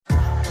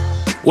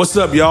What's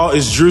up, y'all?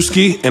 It's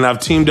Drewski, and I've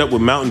teamed up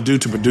with Mountain Dew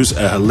to produce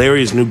a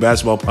hilarious new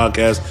basketball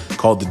podcast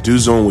called The Dew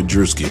Zone with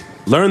Drewski.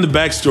 Learn the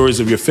backstories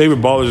of your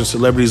favorite ballers and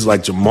celebrities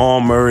like Jamal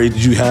Murray.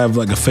 Did you have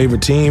like a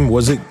favorite team?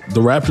 Was it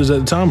the Raptors at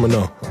the time or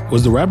no?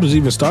 Was the Raptors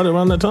even started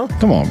around that time?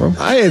 Come on, bro.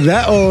 I ain't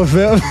that old,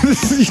 fam.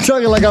 You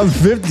talking like I'm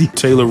 50.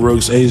 Taylor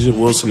Rooks, Asia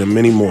Wilson, and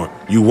many more.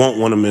 You won't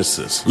want to miss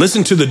this.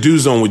 Listen to The Dew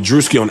Zone with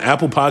Drewski on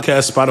Apple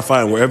Podcasts,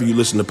 Spotify, and wherever you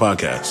listen to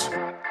podcasts.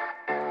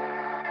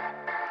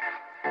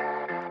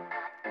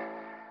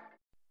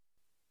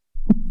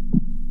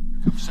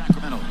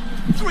 Sacramento.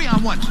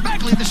 3-on-1.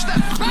 Bagley the step.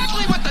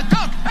 Bagley with the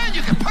dunk. And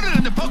you can put it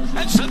in the book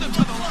and send it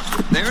to the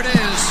left. There it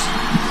is.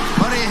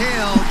 Buddy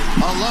Hield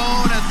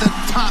alone at the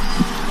top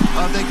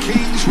of the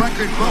Kings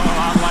record book.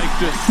 Oh, I like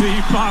to see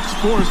Fox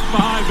Force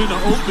 5 in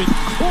the open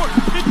court.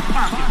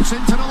 Fox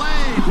into the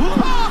lane.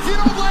 Oh, if you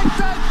don't like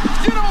that,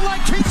 you don't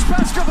like Kings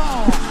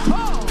basketball.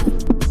 Oh.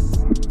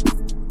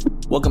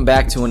 Welcome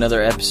back to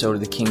another episode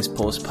of the Kings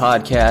Post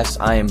podcast.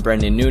 I am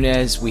Brendan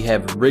Nunez. We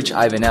have Rich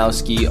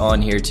Ivanowski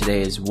on here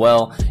today as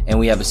well, and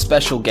we have a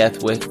special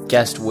guest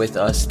with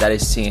us. That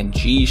is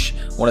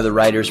Sanjeesh, one of the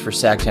writers for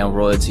Sacktown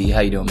Royalty. How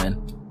you doing, man?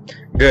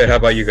 Good. How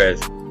about you guys?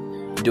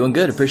 Doing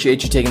good.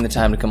 Appreciate you taking the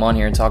time to come on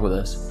here and talk with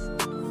us.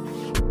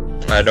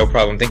 No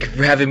problem. Thank you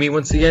for having me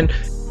once again.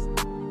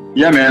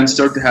 Yeah, man.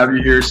 Stoked to have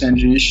you here,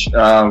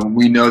 Sanjeesh.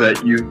 We know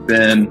that you've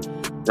been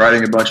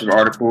writing a bunch of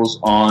articles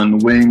on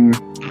wing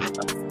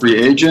free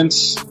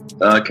agents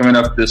coming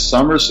up this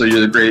summer, so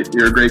you're a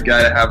great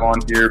guy to have on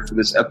here for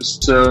this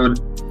episode.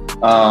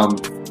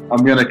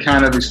 I'm going to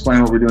kind of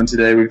explain what we're doing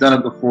today. We've done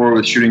it before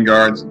with shooting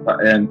guards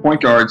and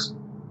point guards,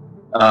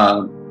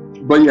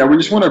 but yeah, we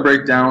just want to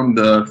break down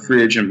the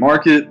free agent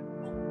market.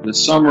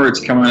 This summer, it's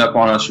coming up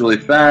on us really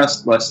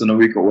fast, less than a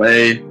week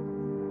away,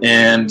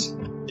 and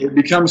it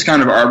becomes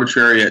kind of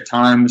arbitrary at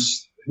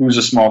times. Who's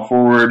a small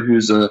forward?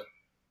 Who's a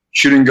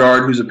shooting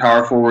guard? Who's a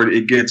power forward?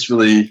 It gets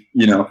really,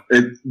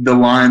 the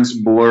lines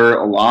blur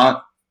a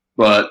lot.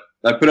 But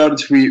I put out a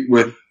tweet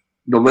with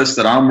the list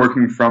that I'm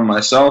working from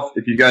myself.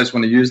 If you guys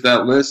want to use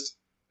that list,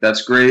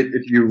 that's great.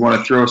 If you want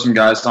to throw some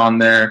guys on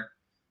there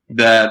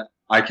that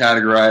I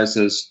categorize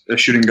as a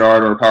shooting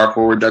guard or a power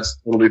forward, that's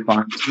totally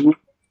fine too.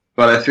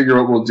 But I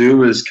figure what we'll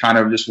do is kind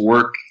of just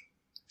work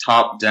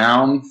top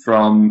down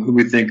from who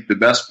we think the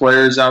best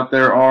players out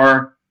there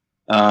are,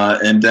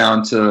 and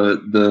down to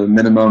the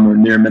minimum or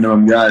near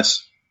minimum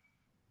guys.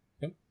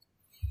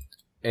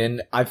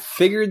 And I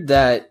figured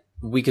that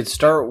we could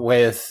start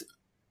with,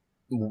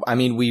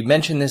 we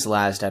mentioned this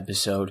last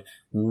episode,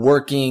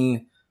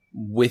 working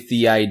with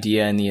the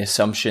idea and the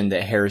assumption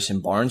that Harrison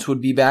Barnes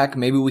would be back.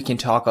 Maybe we can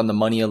talk on the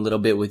money a little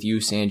bit with you,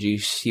 Sanji,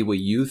 see what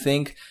you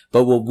think.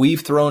 But what we've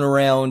thrown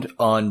around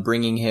on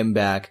bringing him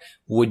back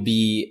would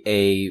be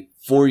a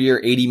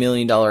 4-year, $80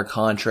 million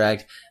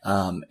contract,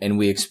 and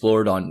we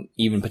explored on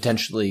even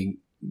potentially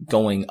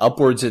going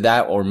upwards of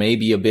that or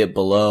maybe a bit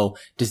below.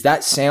 Does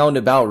that sound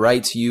about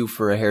right to you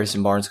for a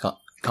Harrison Barnes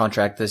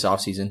contract this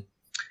offseason?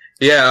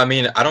 Yeah,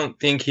 I don't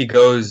think he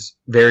goes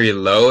very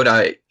low.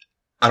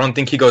 I don't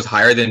think he goes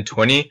higher than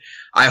 20.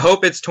 I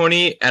hope it's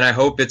 20, and I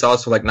hope it's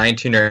also like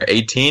 19 or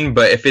 18,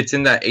 but if it's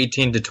in that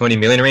 18 to 20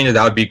 million range,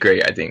 that would be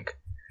great, I think.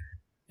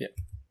 Yeah.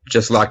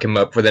 Just lock him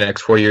up for the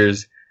next 4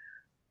 years.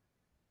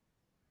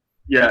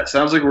 Yeah, it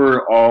sounds like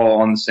we're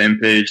all on the same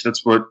page.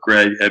 That's what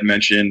Greg had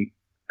mentioned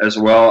as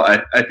well.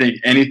 I think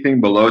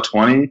anything below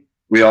 20,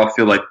 we all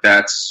feel like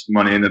that's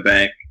money in the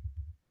bank.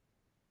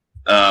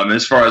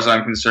 As far as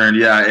I'm concerned,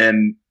 yeah.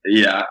 And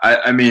yeah,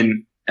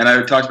 and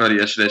I talked about it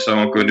yesterday, so I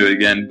won't go into it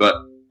again, but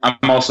I'm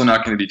also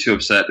not going to be too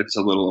upset if it's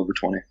a little over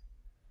 20.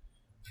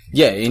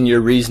 Yeah, and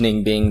your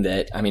reasoning being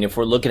that, if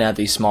we're looking at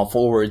these small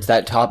forwards,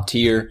 that top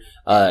tier,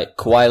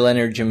 Kawhi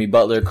Leonard, Jimmy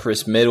Butler,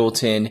 Chris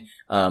Middleton,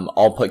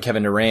 I'll put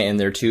Kevin Durant in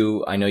there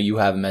too. I know you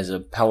have him as a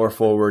power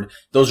forward.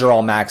 Those are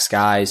all max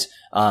guys.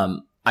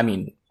 I'll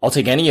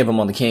take any of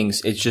them on the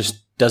Kings. It just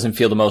doesn't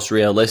feel the most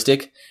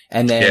realistic.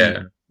 And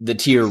then the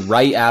tier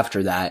right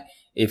after that,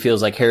 it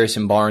feels like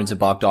Harrison Barnes and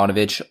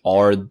Bogdanovich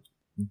are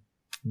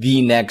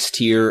the next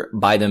tier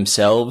by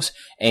themselves.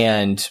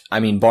 And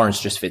Barnes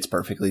just fits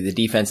perfectly. The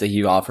defense that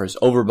he offers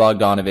over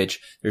Bogdanovich,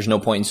 there's no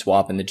point in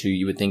swapping the two.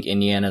 You would think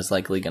Indiana's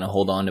likely going to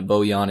hold on to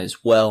Bojan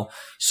as well.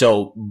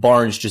 So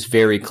Barnes just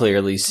very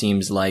clearly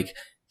seems like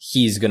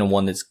he's the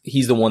one that's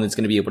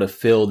going to be able to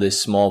fill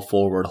this small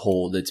forward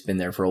hole that's been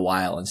there for a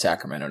while in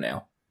Sacramento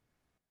now.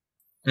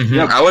 Mm-hmm.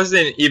 Yeah. I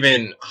wasn't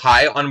even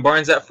high on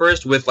Barnes at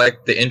first with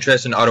like the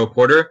interest in Otto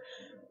Porter.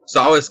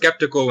 So I was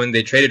skeptical when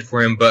they traded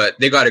for him, but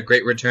they got a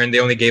great return. They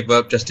only gave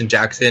up Justin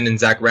Jackson and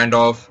Zach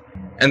Randolph.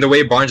 And the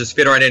way Barnes just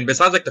fit right in,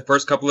 besides like the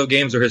first couple of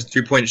games where his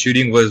 3-point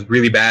shooting was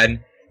really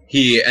bad,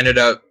 he ended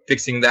up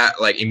fixing that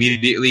like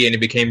immediately and it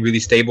became really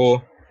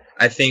stable.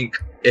 I think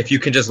if you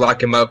can just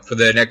lock him up for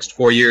the next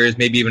 4 years,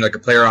 maybe even like a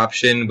player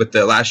option with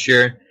the last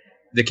year,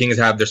 the Kings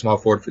have their small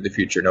forward for the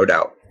future, no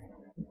doubt.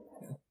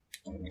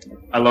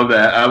 I love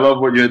that. I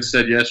love what you had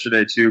said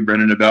yesterday too,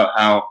 Brendan, about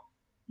how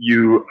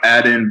you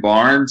add in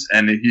Barnes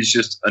and he's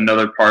just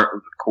another part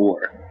of the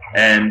core.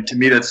 And to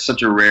me, that's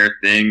such a rare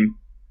thing.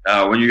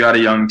 when you got a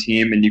young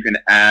team and you can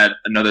add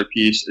another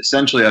piece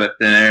essentially out of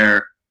thin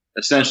air,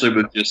 essentially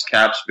with just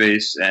cap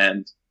space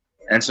and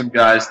some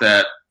guys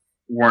that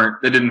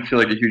didn't feel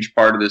like a huge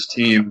part of this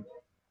team.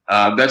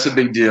 That's a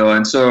big deal.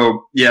 And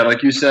so, yeah,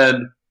 like you said,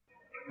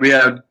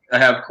 I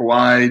have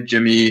Kawhi,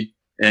 Jimmy,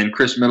 and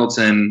Chris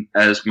Middleton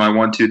as my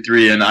 1, 2,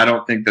 3, and I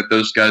don't think that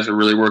those guys are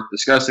really worth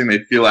discussing. They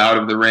feel out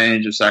of the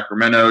range of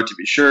Sacramento, to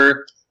be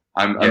sure.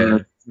 I'm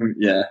going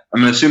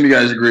to assume you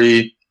guys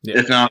agree. Yeah.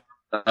 If not,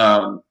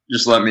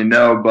 just let me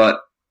know. But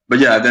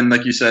yeah, then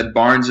like you said,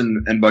 Barnes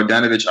and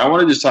Bogdanovic. I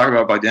want to just talk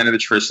about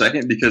Bogdanovic for a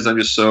second because I'm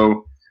just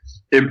so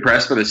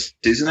impressed by the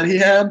season that he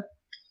had.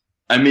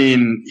 I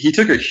mean, he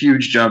took a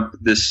huge jump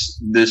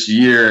this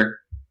year,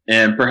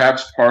 and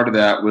perhaps part of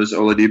that was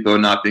Oladipo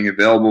not being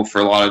available for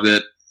a lot of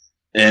it.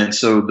 And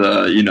so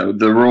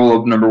the role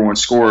of number one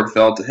scorer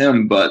fell to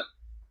him. But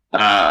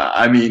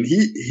I mean,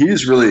 he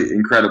was really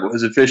incredible.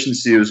 His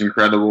efficiency was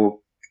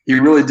incredible. He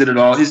really did it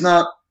all. He's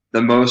not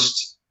the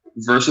most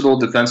versatile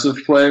defensive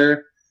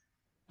player.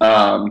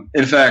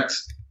 In fact,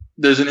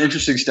 there's an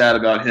interesting stat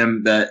about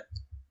him that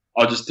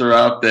I'll just throw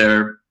out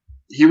there.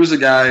 He was a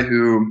guy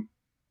who,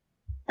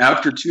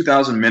 after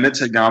 2,000 minutes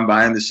had gone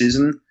by in the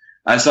season,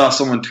 I saw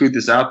someone tweet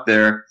this out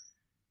there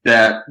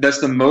that's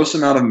the most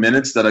amount of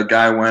minutes that a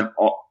guy went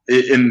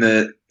in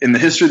the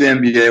history of the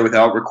NBA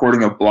without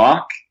recording a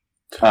block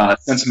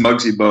since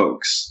Muggsy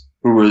Bogues,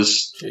 who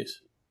was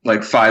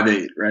like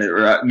 5'8", right?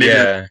 Or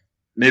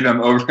maybe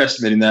I'm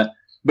overestimating that,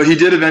 but he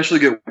did eventually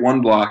get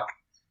one block.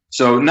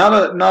 So not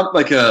a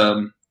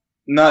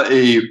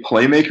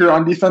playmaker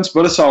on defense,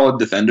 but a solid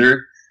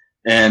defender.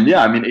 And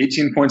yeah, I mean,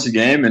 18 points a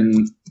game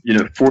and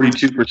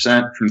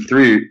 42% from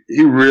three.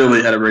 He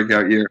really had a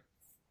breakout year.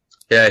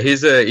 Yeah,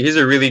 he's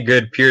a really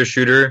good pure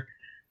shooter.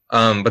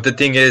 But the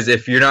thing is,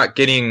 if you're not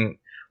getting,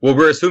 well,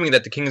 we're assuming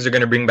that the Kings are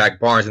going to bring back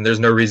Barnes, and there's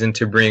no reason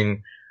to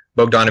bring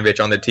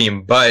Bogdanovic on the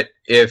team. But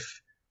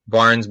if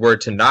Barnes were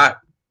to not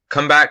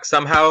come back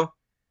somehow,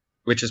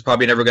 which is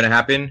probably never going to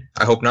happen,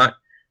 I hope not,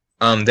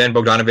 then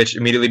Bogdanovic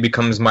immediately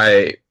becomes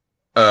my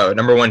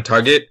number one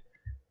target.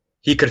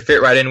 He could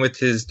fit right in with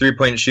his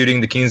three-point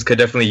shooting. The Kings could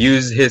definitely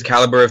use his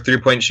caliber of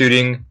three-point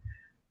shooting.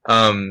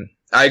 I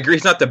agree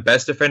he's not the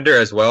best defender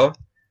as well,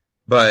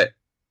 but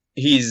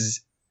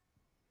he's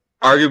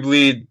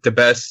arguably the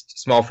best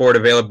small forward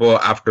available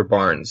after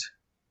Barnes.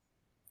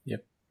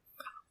 Yep.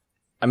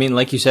 I mean,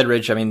 like you said,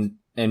 Rich, I mean,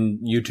 and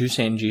you too,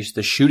 Sanjeesh,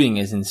 the shooting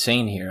is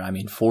insane here. I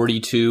mean,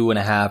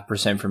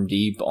 42.5% from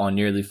deep on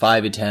nearly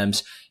 5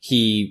 attempts.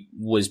 He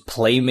was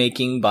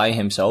playmaking by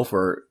himself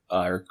or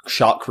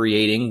shot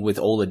creating with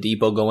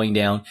Oladipo going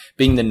down,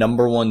 being the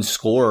number one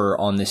scorer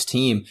on this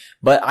team.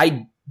 But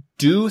I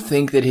do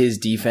think that his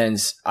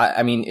defense,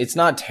 I mean, it's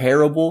not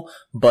terrible,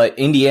 but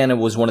Indiana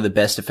was one of the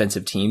best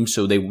defensive teams,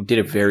 so they did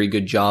a very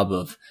good job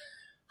of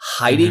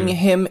hiding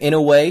him in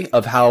a way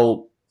of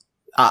how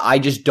I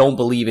just don't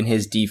believe in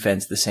his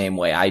defense the same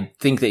way. I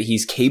think that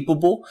he's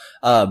capable,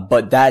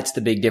 but that's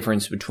the big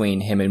difference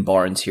between him and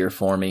Barnes here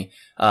for me.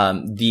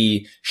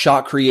 The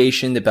shot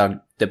creation that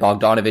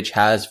Bogdanovic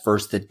has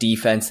versus the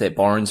defense that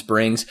Barnes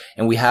brings,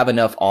 and we have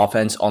enough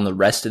offense on the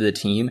rest of the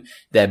team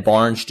that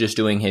Barnes just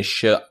doing his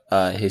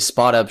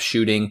spot up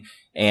shooting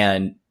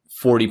and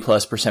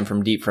 40+%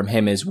 from deep from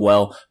him as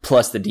well,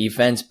 plus the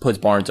defense puts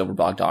Barnes over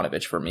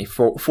Bogdanovic for me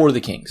for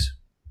the Kings.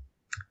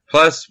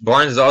 Plus,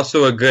 Barnes is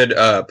also a good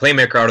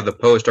playmaker out of the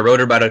post. I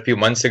wrote about it a few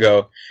months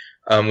ago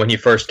when he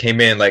first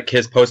came in. Like,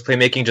 his post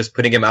playmaking, just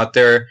putting him out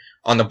there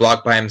on the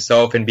block by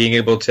himself and being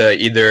able to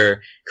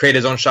either create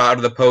his own shot out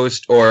of the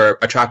post or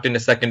attract in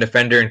a second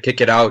defender and kick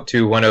it out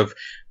to one of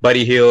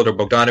Buddy Hield or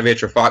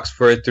Bogdanovic or Fox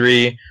for a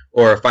three,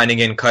 or finding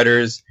in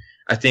cutters.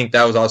 I think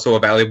that was also a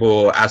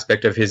valuable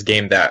aspect of his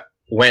game that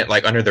went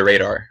like under the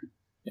radar.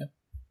 Yeah,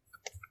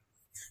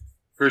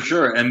 for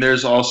sure. And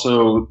there's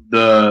also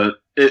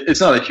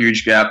it's not a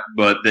huge gap,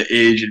 but the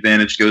age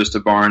advantage goes to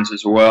Barnes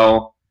as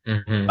well.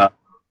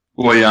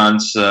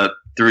 Bojan's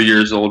 3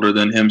 years older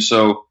than him,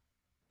 so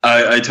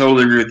I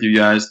totally agree with you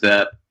guys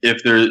that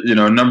if there's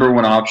number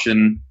one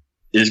option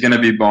is going to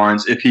be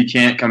Barnes. If he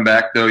can't come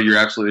back, though, you're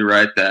absolutely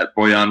right that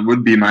Bojan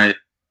would be my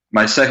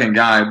second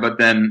guy. But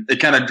then it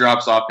kind of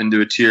drops off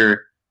into a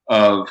tier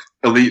of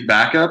elite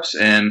backups,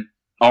 and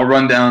I'll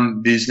run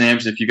down these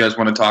names if you guys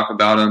want to talk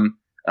about them.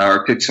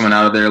 Or pick someone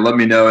out of there, let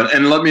me know.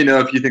 And let me know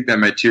if you think that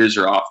my tiers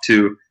are off,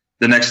 too.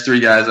 The next three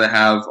guys I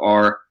have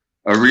are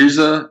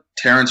Ariza,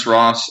 Terrence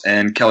Ross,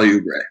 and Kelly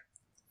Oubre.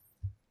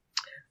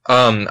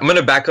 I'm going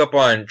to back up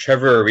on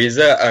Trevor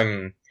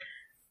Ariza.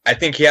 I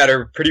think he had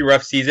a pretty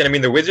rough season. I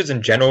mean, the Wizards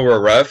in general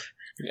were rough,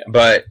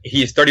 but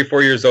he's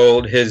 34 years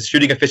old. His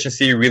shooting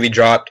efficiency really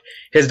dropped.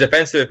 His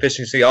defensive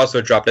efficiency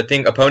also dropped. I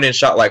think opponents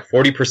shot like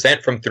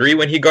 40% from three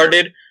when he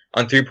guarded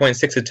on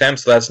 3.6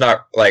 attempts, so that's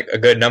not like a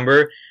good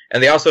number.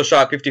 And they also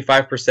shot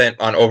 55%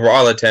 on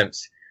overall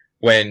attempts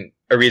when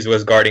Ariza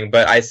was guarding.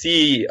 But I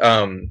see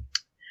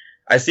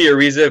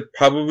Ariza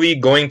probably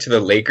going to the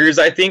Lakers,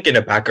 I think, in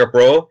a backup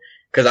role.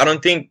 Because I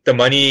don't think the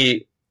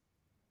money,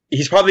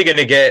 he's probably going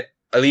to get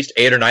at least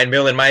 $8 or $9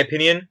 million, in my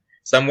opinion,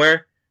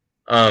 somewhere.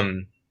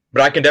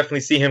 But I can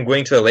definitely see him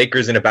going to the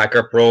Lakers in a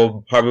backup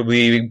role,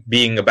 probably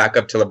being a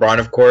backup to LeBron,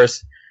 of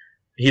course.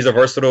 He's a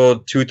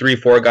versatile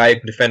 2-3-4 guy who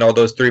can defend all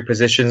those three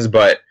positions,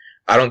 but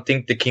I don't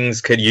think the Kings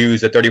could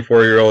use a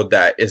 34-year-old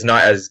that is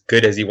not as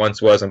good as he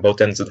once was on both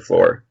ends of the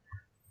floor.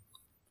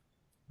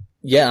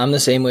 Yeah, I'm the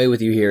same way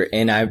with you here.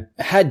 And I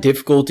had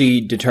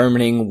difficulty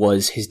determining,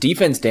 was his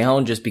defense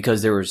down just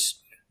because there was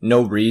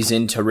no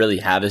reason to really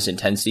have this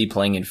intensity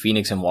playing in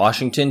Phoenix and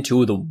Washington,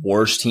 two of the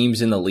worst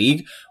teams in the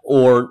league,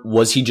 or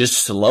was he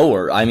just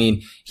slower? I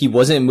mean, he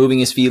wasn't moving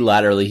his feet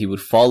laterally. He would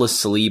fall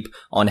asleep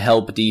on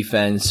help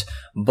defense,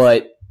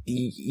 but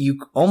you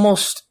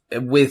almost,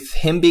 with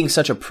him being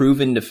such a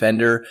proven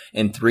defender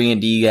and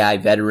 3-and-D guy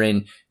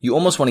veteran, you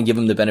almost want to give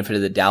him the benefit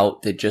of the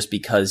doubt that just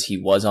because he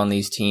was on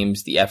these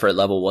teams, the effort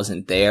level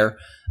wasn't there.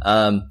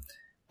 I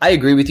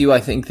agree with you.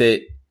 I think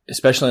that,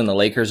 especially in the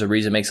Lakers,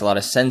 Ariza makes a lot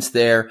of sense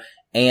there.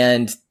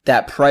 And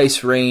that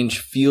price range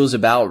feels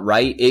about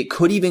right. It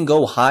could even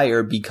go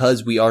higher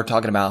because we are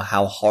talking about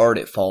how hard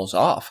it falls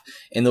off.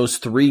 And those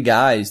three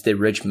guys that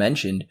Rich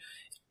mentioned,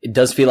 it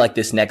does feel like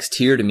this next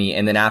tier to me.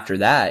 And then after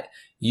that,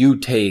 you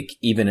take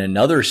even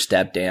another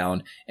step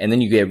down and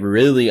then you get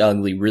really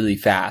ugly really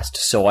fast.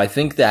 So I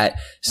think that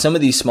some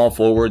of these small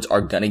forwards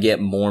are going to get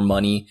more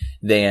money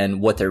than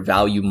what their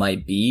value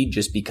might be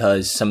just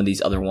because some of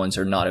these other ones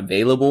are not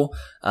available.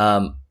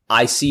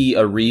 I see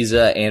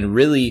Ariza and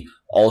really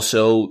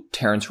also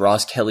Terrence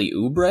Ross, Kelly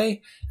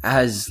Oubre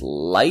as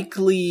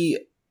likely,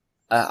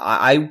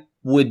 I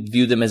would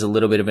view them as a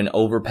little bit of an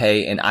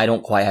overpay, and I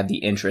don't quite have the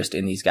interest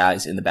in these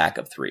guys in the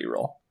backup three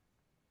role.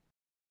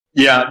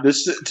 Yeah,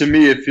 this to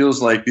me, it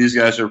feels like these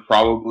guys are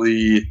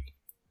probably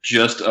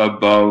just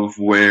above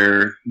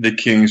where the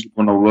Kings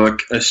want to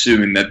look,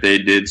 assuming that they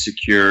did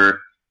secure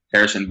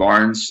Harrison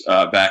Barnes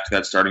back to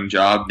that starting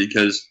job,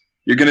 because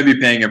you're going to be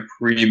paying a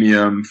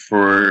premium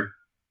for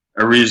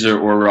Ariza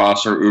or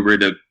Ross or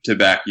Oubre to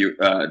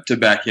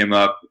back him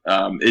up.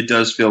 It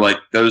does feel like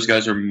those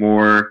guys are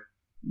more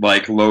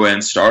like low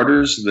end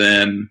starters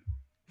than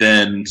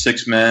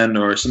 6 men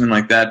or something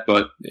like that.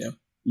 But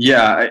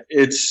yeah,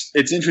 it's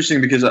interesting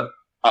because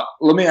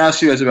let me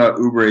ask you guys about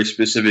Oubre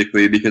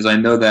specifically, because I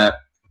know that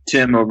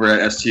Tim over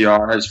at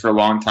STR has for a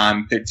long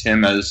time picked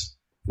him as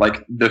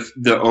like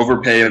the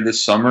overpay of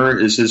this summer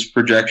is his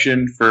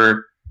projection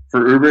for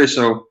Oubre.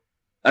 So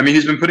I mean,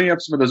 he's been putting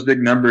up some of those big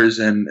numbers,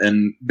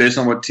 and based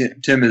on what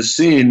Tim has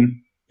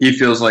seen, he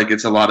feels like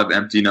it's a lot of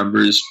empty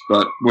numbers.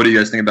 But what do you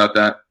guys think about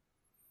that?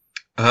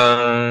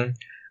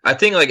 I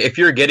think like if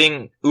you're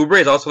getting Oubre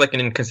is also like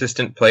an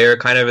inconsistent player,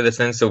 kind of in the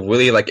sense of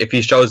Willie. Like if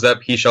he shows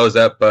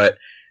up, but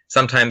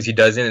sometimes he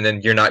doesn't, and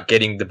then you're not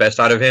getting the best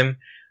out of him.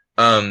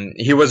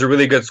 He was a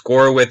really good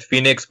scorer with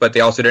Phoenix, but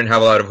they also didn't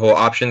have a lot of whole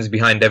options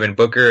behind Devin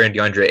Booker and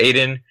DeAndre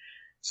Ayton.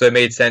 So it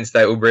made sense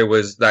that Oubre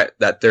was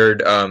that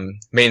third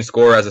main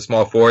scorer as a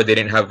small forward. They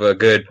didn't have a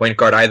good point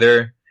guard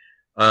either.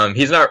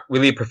 He's not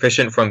really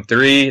proficient from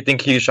three. I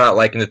think he shot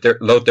like in the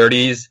low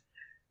 30s.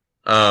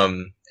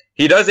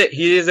 He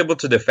is able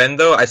to defend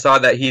though. I saw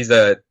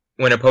that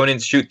when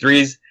opponents shoot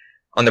threes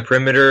on the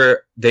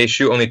perimeter, they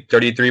shoot only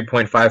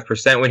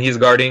 33.5% when he's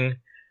guarding.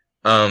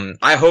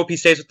 I hope he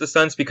stays with the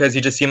Suns because he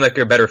just seemed like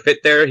a better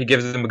fit there. He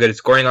gives them a good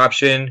scoring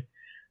option.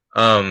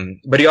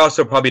 But he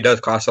also probably does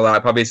cost a lot.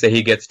 I'd probably say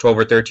he gets 12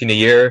 or 13 a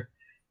year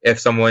if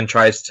someone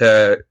tries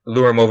to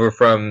lure him over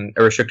from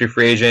a restricted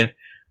free agent.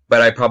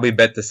 But I probably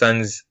bet the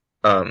Suns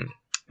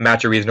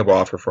match a reasonable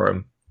offer for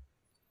him.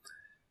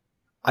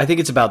 I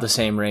think it's about the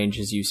same range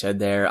as you said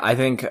there. I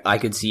think I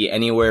could see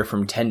anywhere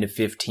from 10 to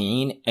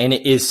 15, and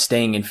it is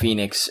staying in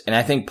Phoenix. And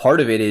I think part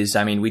of it is,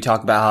 I mean, we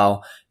talk about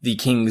how the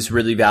Kings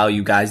really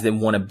value guys that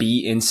want to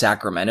be in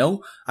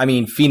Sacramento. I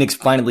mean, Phoenix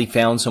finally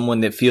found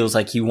someone that feels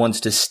like he wants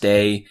to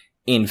stay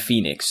in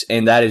Phoenix,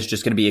 and that is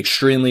just going to be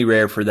extremely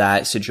rare for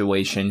that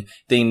situation.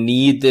 They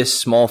need this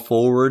small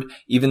forward,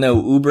 even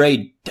though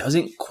Oubre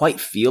doesn't quite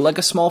feel like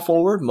a small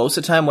forward. Most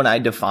of the time when I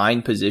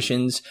define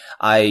positions,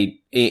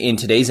 in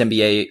today's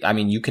NBA, I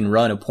mean, you can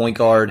run a point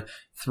guard,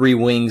 3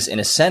 wings,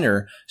 and a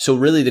center. So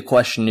really the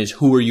question is,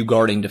 who are you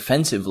guarding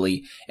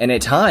defensively? And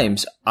at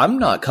times, I'm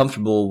not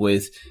comfortable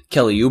with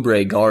Kelly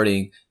Oubre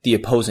guarding the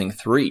opposing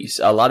threes.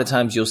 A lot of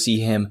times you'll see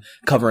him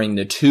covering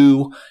the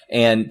 2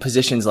 and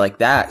positions like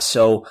that.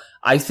 So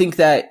I think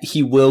that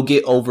he will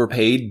get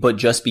overpaid, but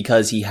just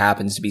because he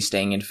happens to be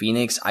staying in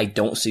Phoenix, I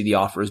don't see the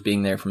offers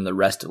being there from the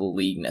rest of the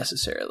league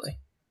necessarily.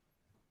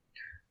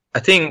 I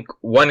think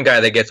one guy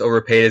that gets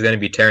overpaid is going to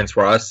be Terrence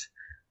Ross.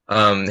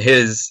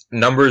 His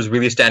numbers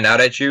really stand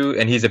out at you,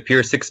 and he's a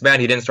pure 6-man.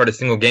 He didn't start a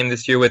single game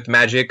this year with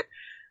Magic.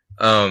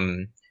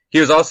 He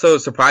was also,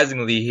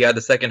 surprisingly, he had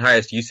the second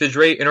highest usage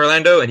rate in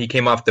Orlando, and he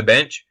came off the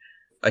bench.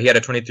 He had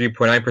a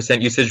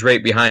 23.9% usage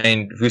rate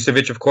behind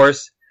Vucevic, of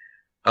course.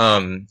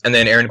 And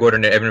then Aaron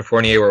Gordon and Evan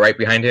Fournier were right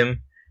behind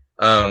him.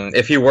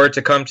 If he were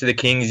to come to the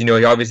Kings, he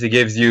obviously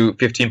gives you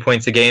 15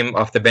 points a game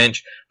off the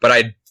bench, but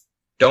I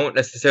don't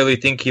necessarily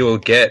think he will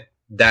get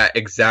that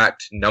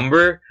exact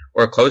number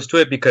or close to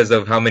it because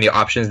of how many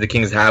options the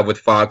Kings have with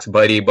Fox,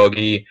 Buddy,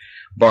 Bogey,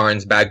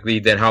 Barnes, Bagley.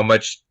 Then how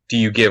much do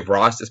you give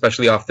Ross,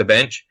 especially off the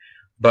bench?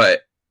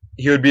 but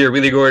he would be a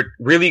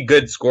really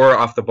good scorer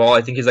off the ball.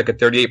 I think he's like a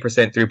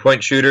 38%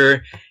 3-point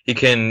shooter. He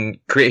can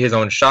create his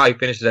own shot. He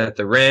finishes at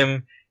the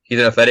rim. He's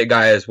an athletic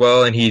guy as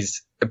well, and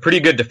he's a pretty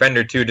good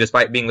defender too,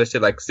 despite being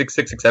listed like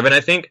 6'6", 6'7",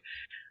 I think.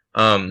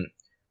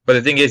 But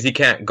the thing is, he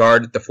can't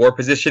guard the 4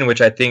 position,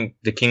 which I think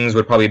the Kings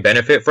would probably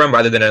benefit from,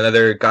 rather than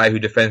another guy who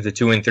defends the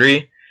 2 and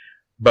 3.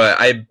 But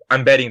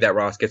I'm betting that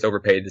Ross gets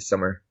overpaid this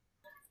summer.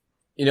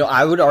 You know,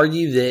 I would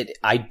argue that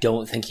I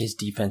don't think his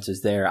defense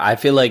is there. I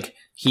feel like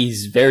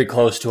he's very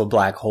close to a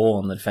black hole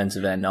on the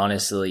defensive end,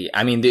 honestly.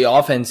 I mean, the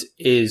offense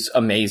is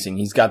amazing.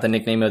 He's got the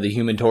nickname of the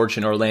Human Torch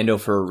in Orlando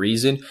for a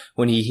reason.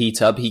 When he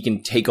heats up, he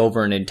can take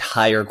over an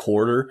entire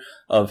quarter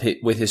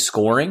with his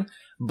scoring.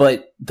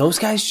 But those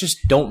guys just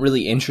don't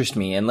really interest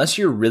me unless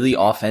you're really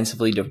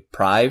offensively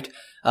deprived.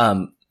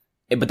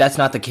 But that's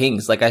not the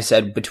Kings. Like I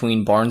said,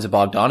 between Barnes and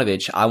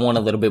Bogdanović, I want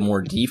a little bit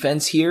more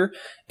defense here.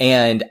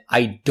 And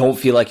I don't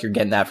feel like you're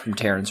getting that from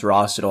Terrence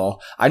Ross at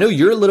all. I know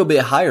you're a little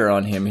bit higher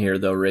on him here,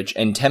 though, Rich.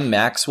 And Tim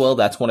Maxwell,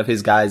 that's one of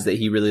his guys that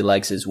he really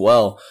likes as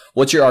well.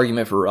 What's your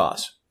argument for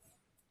Ross?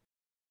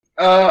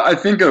 I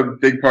think a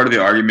big part of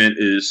the argument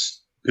is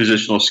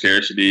positional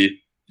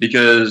scarcity,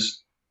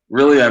 because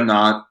really I'm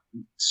not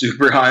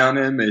super high on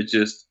him. It's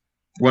just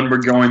when we're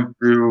going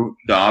through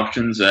the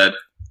options at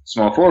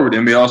small forward,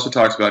 and we also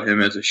talked about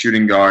him as a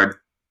shooting guard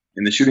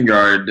in the shooting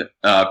guard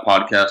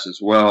podcast as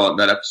well,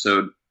 that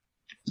episode.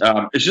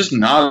 It's just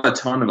not a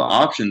ton of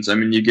options. I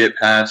mean, you get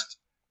past,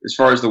 as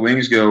far as the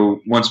wings go,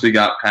 once we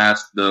got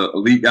past the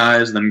elite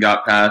guys, then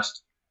got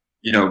past,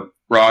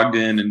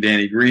 Brogdon and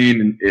Danny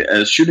Green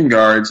as shooting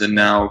guards, and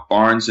now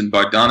Barnes and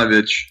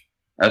Bogdanović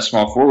as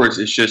small forwards.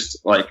 It's just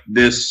like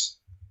these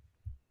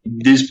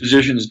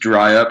positions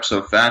dry up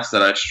so fast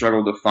that I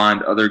struggle to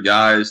find other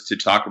guys to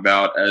talk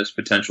about as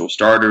potential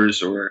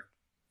starters or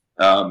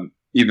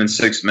even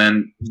 6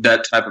 men,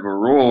 that type of a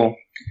role.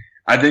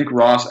 I think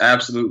Ross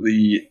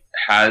absolutely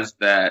has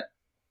that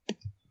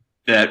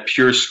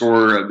pure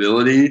scorer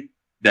ability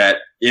that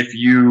if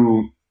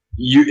your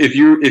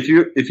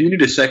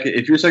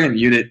second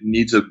unit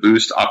needs a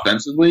boost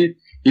offensively,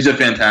 he's a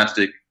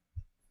fantastic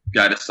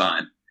guy to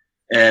sign.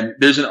 And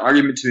there's an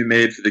argument to be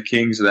made for the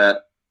Kings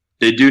that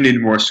they do need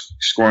more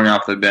scoring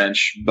off the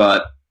bench,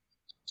 but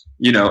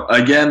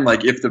again,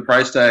 like if the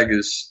price tag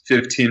is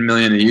 $15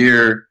 million a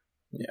year,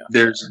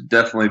 there's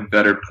definitely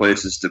better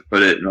places to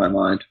put it in my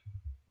mind.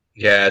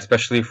 Yeah,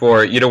 especially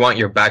you don't want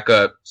your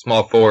backup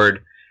small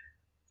forward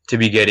to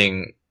be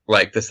getting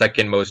like the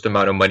second most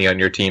amount of money on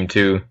your team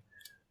too.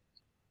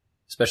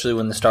 Especially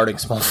when the starting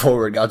small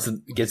forward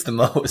gets the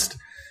most.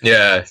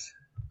 Yes.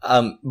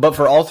 But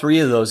for all 3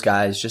 of those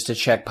guys, just to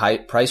check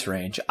price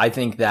range, I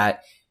think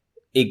that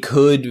it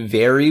could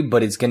vary,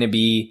 but it's going to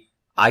be,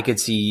 I could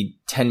see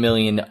 10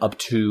 million up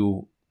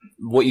to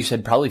what you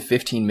said, probably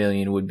 15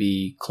 million would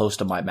be close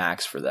to my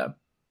max for them.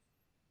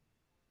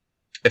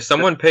 If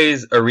someone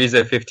pays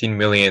Ariza 15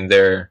 million,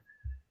 they're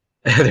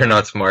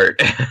not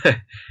smart.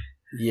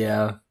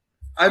 Yeah.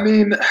 I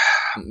mean,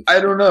 I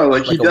don't know.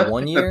 Like he a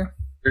 1 year?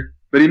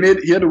 But he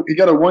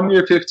got a 1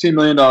 year, $15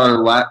 million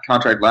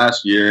contract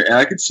last year, and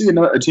I could see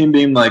a team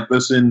being like,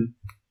 listen,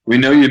 we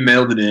know you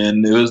mailed it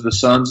in. It was the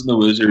Suns and the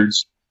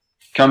Wizards.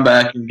 Come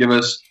back and give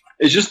us.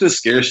 It's just the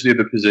scarcity of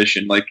the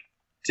position. Like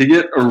to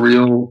get a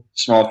real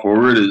small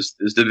forward is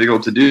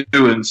difficult to do.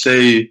 And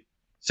say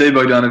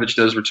Bogdanović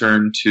does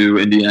return to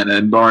Indiana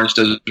and Barnes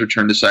does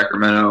return to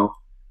Sacramento.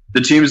 The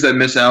teams that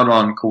miss out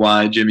on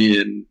Kawhi,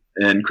 Jimmy,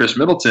 and Chris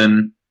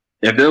Middleton,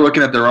 if they're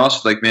looking at their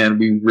roster like, man,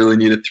 we really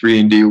need a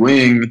 3-and-D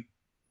wing.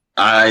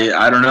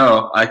 I don't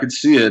know. I could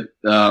see it.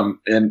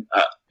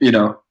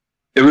 It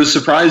was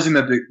surprising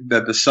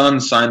that the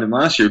Suns signed him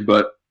last year,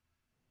 but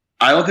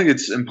I don't think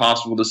it's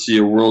impossible to see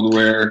a world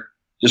where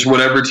just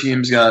whatever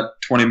team's got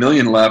 20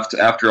 million left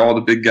after all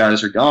the big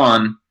guys are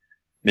gone,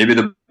 maybe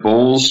the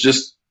Bulls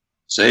just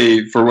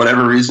say, for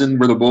whatever reason,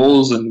 we're the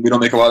Bulls and we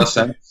don't make a lot of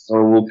sense,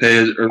 so we'll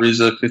pay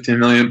Ariza 15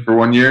 million for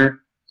 1 year.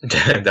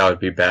 That would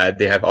be bad.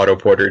 They have Otto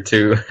Porter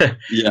too.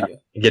 Yeah.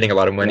 Getting a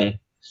lot of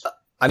money.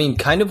 I mean,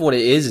 kind of what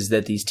it is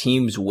that these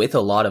teams with a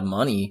lot of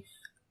money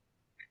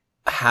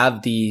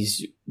have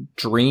these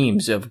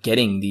dreams of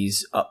getting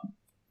these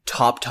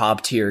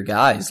top tier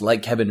guys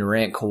like Kevin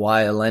Durant,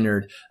 Kawhi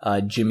Leonard,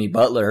 Jimmy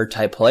Butler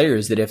type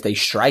players that if they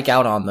strike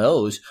out on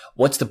those,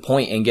 what's the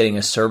point in getting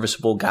a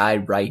serviceable guy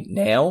right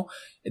now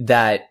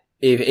that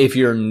if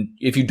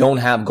you don't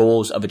have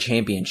goals of a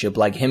championship,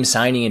 like him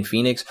signing in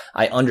Phoenix,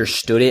 I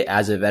understood it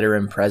as a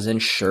veteran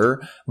presence,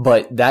 sure,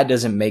 but that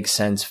doesn't make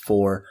sense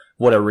for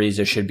what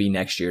Ariza should be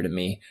next year to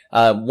me.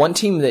 One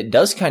team that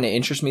does kind of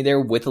interest me there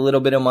with a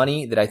little bit of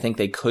money that I think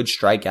they could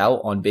strike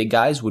out on big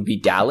guys would be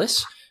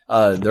Dallas.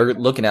 They're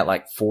looking at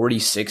like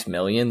 46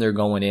 million they're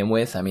going in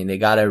with. I mean, they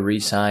got to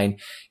re-sign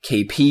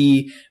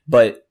KP,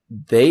 but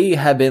they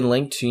have been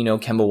linked to,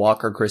 Kemba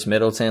Walker, Chris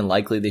Middleton.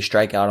 Likely they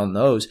strike out on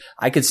those.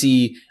 I could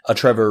see a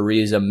Trevor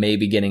Ariza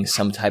maybe getting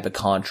some type of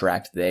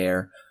contract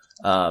there.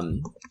 So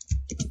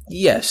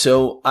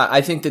I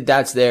think that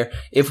that's there.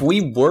 If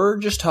we were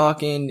just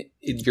talking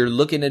you're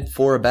looking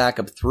for a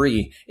backup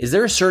 3, is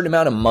there a certain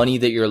amount of money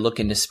that you're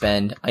looking to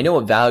spend? I know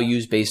it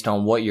values based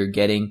on what you're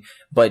getting,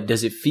 but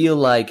does it feel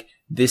like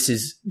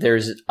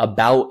there's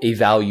about a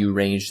value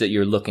range that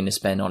you're looking to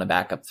spend on a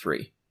backup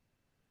 3?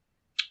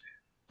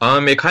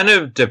 It kind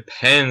of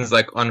depends,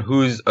 like, on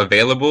who's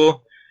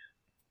available.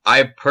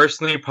 I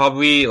personally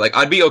probably, like,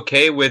 I'd be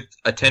okay with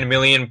a 10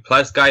 million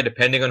plus guy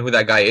depending on who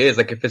that guy is.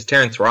 Like, if it's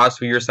Terrence Ross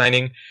who you're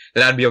signing,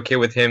 then I'd be okay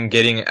with him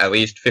getting at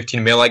least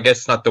 15 mil, I guess.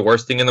 It's not the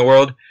worst thing in the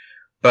world.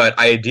 But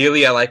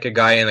ideally, I like a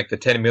guy in, like, the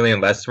 10 million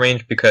less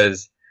range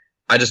because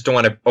I just don't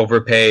want to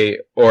overpay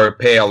or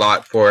pay a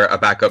lot for a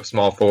backup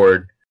small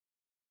forward.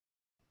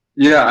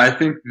 Yeah, I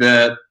think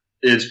that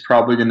it's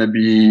probably going to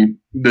be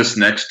this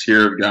next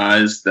tier of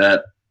guys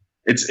that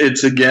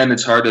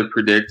it's hard to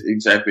predict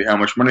exactly how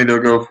much money they'll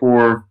go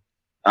for.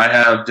 I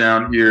have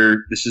down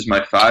here, this is my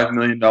 $5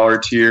 million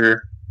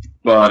tier,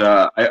 but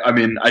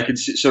I could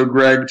see. So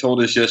Greg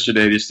told us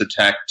yesterday just to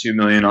tack $2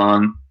 million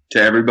on to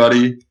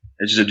everybody.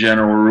 It's just a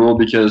general rule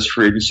because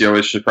free agency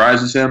always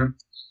surprises him.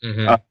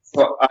 Mm-hmm.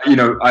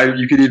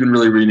 You could even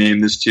really rename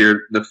this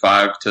tier the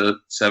 $5 to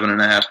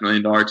 $7.5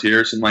 million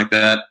tier, something like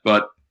that.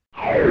 But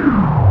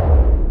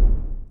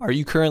are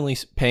you currently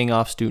paying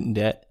off student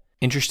debt?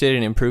 Interested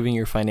in improving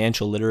your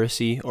financial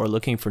literacy or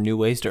looking for new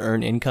ways to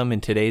earn income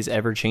in today's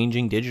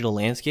ever-changing digital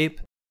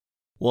landscape?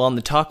 Well, on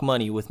the Talk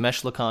Money with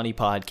Mesh Lakhani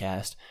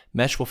podcast,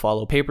 Mesh will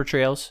follow paper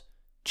trails,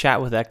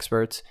 chat with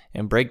experts,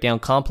 and break down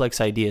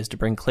complex ideas to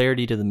bring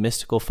clarity to the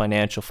mystical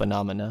financial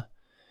phenomena.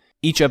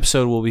 Each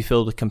episode will be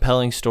filled with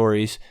compelling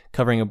stories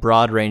covering a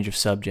broad range of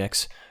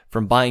subjects,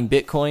 from buying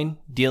Bitcoin,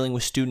 dealing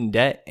with student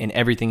debt, and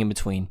everything in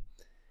between.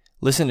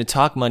 Listen to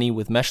Talk Money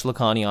with Mesh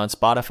Lakhani on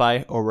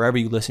Spotify or wherever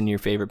you listen to your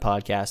favorite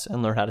podcasts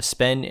and learn how to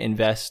spend,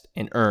 invest,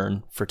 and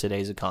earn for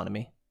today's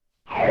economy.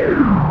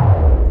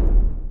 The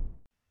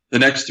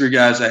next 3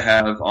 guys I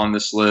have on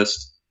this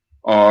list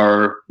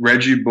are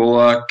Reggie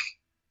Bullock,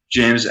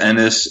 James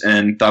Ennis,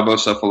 and Thabo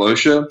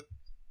Sefolosha.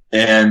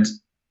 And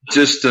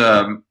just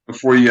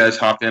before you guys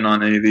hop in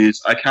on any of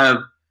these,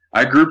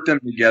 I grouped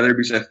them together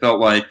because I felt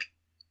like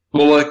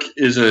Bullock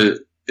is a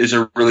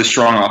really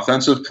strong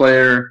offensive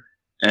player,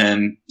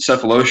 and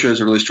Sefolosha is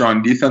a really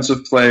strong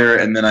defensive player,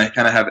 and then I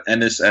kind of have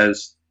Ennis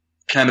as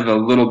kind of a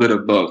little bit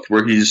of both,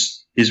 where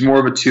he's more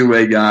of a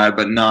two-way guy,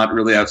 but not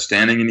really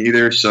outstanding in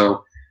either.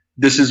 So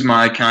this is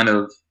my kind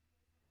of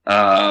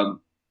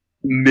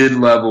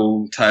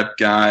mid-level type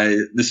guy.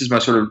 This is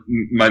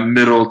my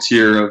middle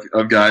tier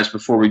of guys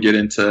before we get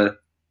into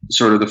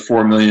sort of the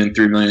 $4 million,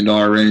 $3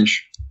 million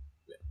range.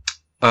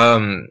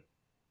 I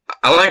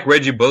like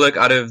Reggie Bullock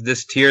out of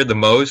this tier the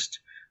most.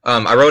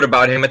 I wrote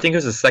about him. I think it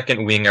was the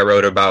second wing I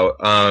wrote about.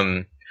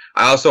 I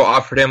also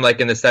offered him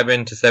like in the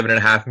 7 to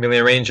 7.5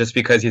 million range just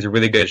because he's a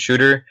really good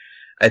shooter.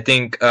 I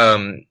think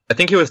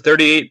he was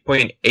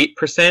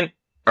 38.8%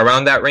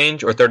 around that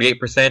range, or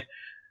 38%.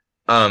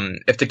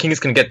 If the Kings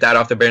can get that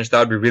off the bench, that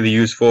would be really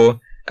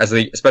useful,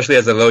 especially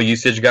as a low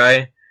usage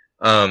guy.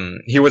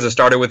 He was a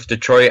starter with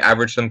Detroit,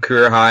 averaged some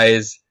career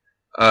highs.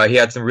 He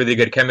had some really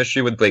good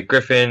chemistry with Blake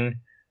Griffin,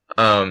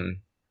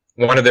 one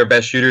of their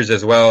best shooters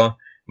as well.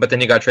 But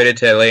then he got traded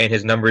to LA and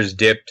his numbers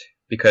dipped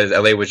because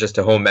LA was just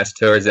a whole mess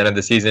towards the end of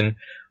the season.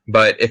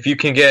 But if you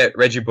can get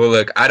Reggie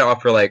Bullock, I'd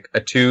offer like a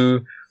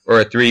 2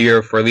 or a 3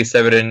 year for at least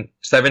 7 to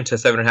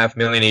 7.5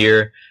 million a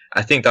year.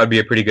 I think that would be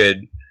a pretty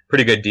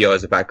good deal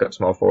as a backup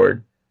small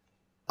forward.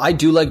 I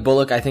do like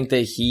Bullock. I think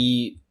that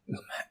he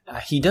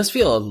does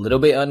feel a little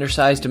bit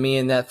undersized to me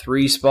in that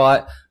 3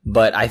 spot,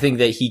 but I think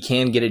that he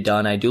can get it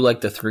done. I do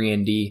like the 3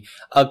 and D.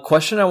 A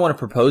question I want to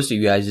propose to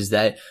you guys is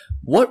that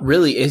what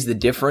really is the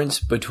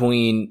difference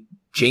between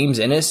James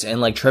Ennis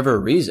and like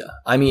Trevor Ariza?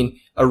 I mean,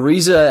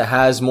 Ariza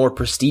has more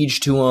prestige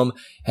to him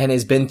and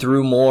has been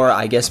through more,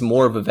 I guess,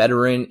 more of a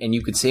veteran, and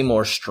you could say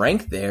more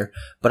strength there,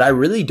 but I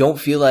really don't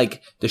feel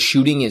like the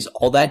shooting is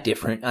all that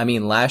different. I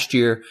mean, last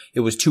year it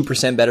was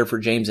 2% better for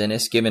James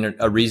Ennis, given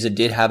Ariza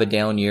did have a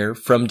down year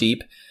from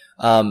deep.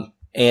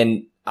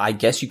 And I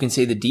guess you can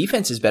say the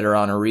defense is better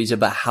on Ariza,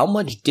 but how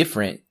much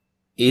different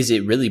is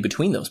it really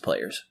between those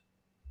players?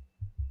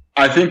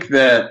 I think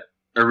that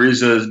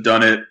Ariza has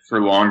done it for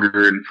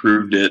longer and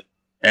proved it.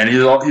 And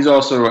he's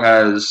also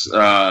has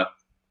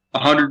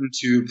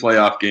 102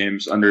 playoff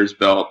games under his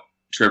belt,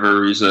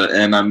 Trevor Ariza.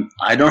 And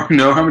I don't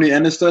know how many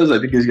Ennis does. I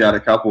think he's got a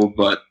couple,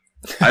 but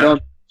I don't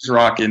think he's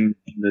rocking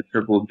the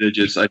triple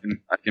digits. I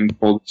can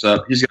pull this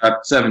up. He's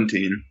got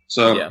 17.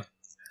 So yeah.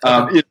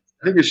 I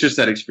think it's just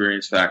that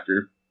experience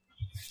factor.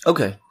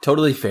 Okay,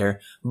 totally fair.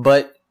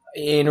 But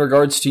in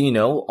regards to,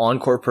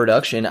 on-court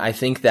production, I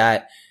think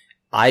that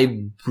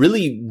I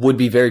really would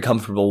be very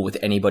comfortable with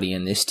anybody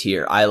in this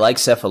tier. I like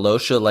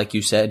Sefolosha, like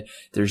you said.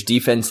 There's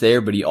defense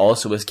there, but he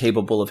also is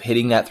capable of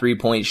hitting that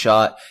 3-point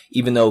shot,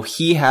 even though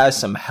he has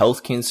some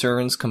health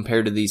concerns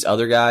compared to these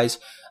other guys.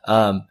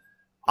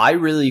 I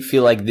really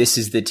feel like this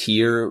is the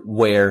tier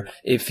where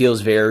it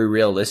feels very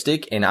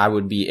realistic, and I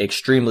would be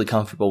extremely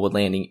comfortable with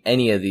landing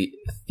any of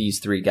these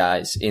 3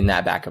 guys in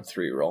that backup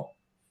 3 role.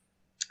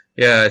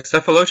 Yeah,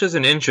 Cephalosha is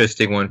an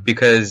interesting one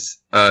because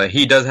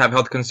he does have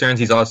health concerns.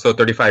 He's also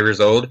 35 years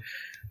old.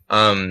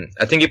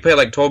 I think he played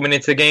like 12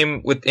 minutes a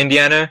game with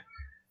Indiana.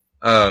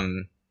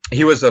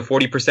 He was a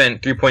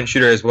 40% three-point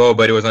shooter as well,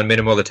 but it was on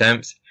minimal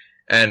attempts.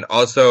 And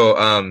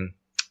also,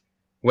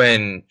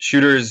 when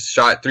shooters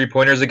shot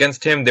three-pointers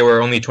against him, they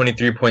were only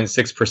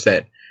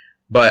 23.6%.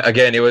 But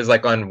again, it was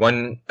like on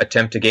one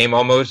attempt a game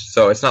almost,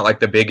 so it's not like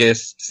the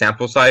biggest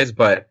sample size,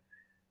 but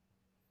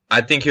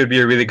I think he would be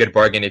a really good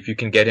bargain if you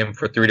can get him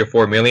for $3 to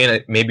 $4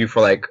 million, maybe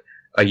for like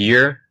a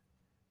year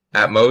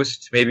at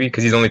most, maybe,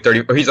 because he's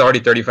already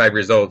 35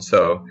 years old,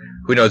 so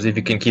who knows if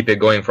he can keep it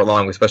going for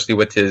long, especially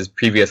with his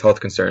previous health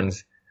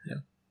concerns.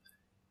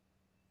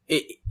 Yeah.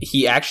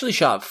 He actually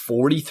shot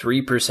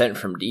 43%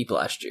 from deep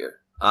last year.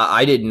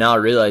 I did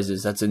not realize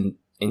this. That's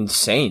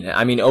insane.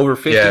 I mean, over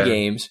 50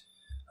 games.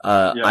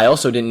 I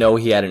also didn't know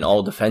he had an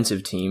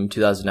all-defensive team,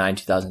 2009,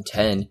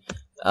 2010.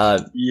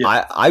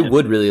 I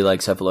would really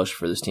like Cephalosha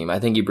for this team. I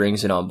think he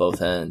brings it on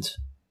both ends.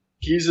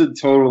 He's a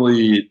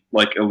totally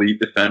like elite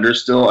defender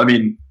still. I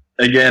mean,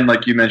 again,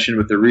 like you mentioned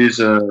with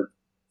Ariza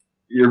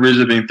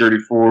being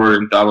 34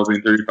 and Thabo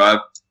being 35.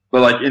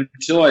 But like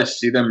until I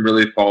see them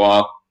really fall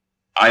off,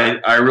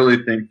 I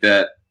really think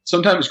that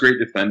sometimes great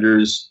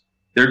defenders,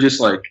 they're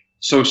just like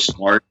so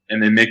smart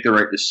and they make the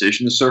right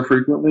decisions so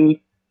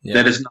frequently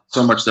that it's not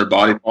so much their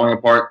body falling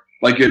apart.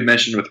 Like you had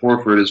mentioned with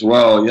Horford as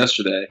well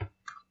yesterday.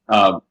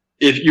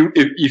 If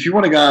you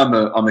want a guy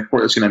on the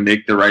court that's going to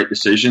make the right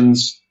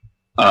decisions,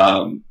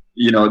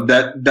 you know,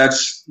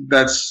 that's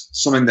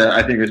something that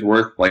I think is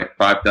worth like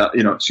 $5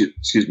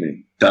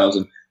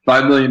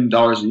 million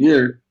a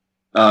year.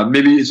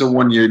 Maybe it's a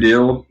 1-year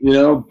deal, you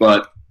know,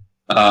 but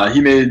he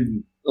made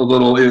a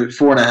little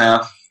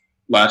 4.5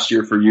 last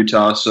year for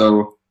Utah,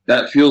 so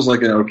that feels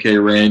like an okay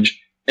range.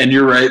 And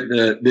you're right,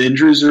 the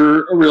injuries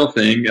are a real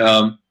thing.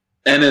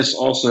 Ennis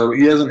also,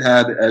 he hasn't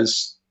had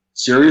as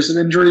serious of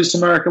injuries to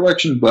my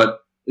recollection, but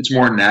it's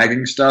more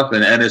nagging stuff.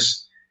 And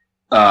Ennis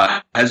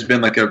has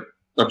been like a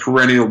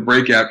perennial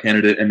breakout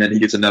candidate, and then he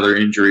gets another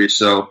injury.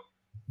 So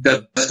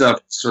that stuff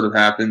sort of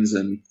happens.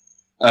 And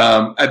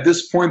at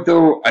this point,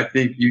 though, I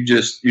think you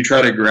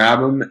try to grab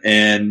him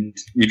and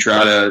you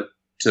try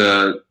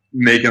to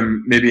make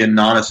him maybe a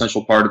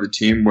non-essential part of the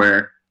team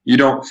where you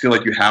don't feel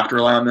like you have to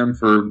rely on them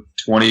for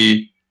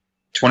 20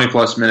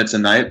 plus minutes a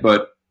night,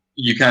 but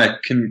you kind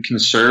of can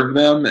conserve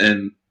them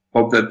and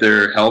hope that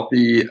they're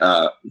healthy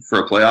for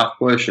a playoff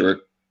push or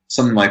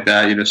something like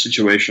that, you know,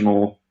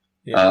 situational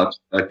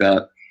like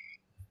that.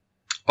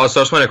 Also,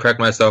 I just want to correct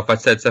myself. I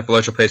said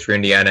Cephalosha plays for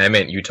Indiana. I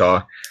meant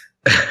Utah.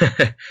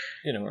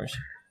 You know,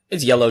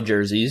 it's yellow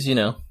jerseys, you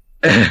know.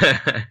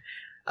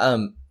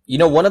 You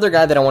know, one other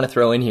guy that I want to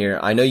throw in here,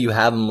 I know you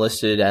have him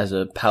listed as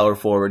a power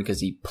forward because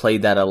he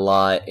played that a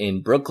lot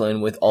in Brooklyn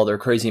with all their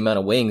crazy amount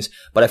of wings,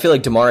 but I feel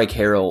like DeMarre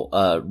Carroll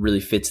really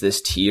fits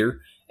this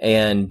tier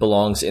and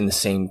belongs in the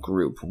same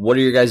group. What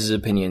are your guys'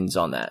 opinions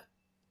on that?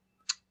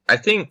 I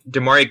think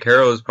DeMarre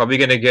Carroll is probably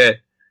going to get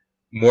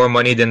more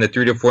money than the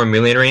 $3 to $4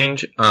 million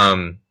range.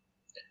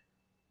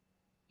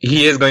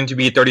 He is going to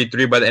be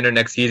 33 by the end of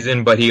next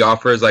season, but he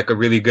offers like a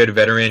really good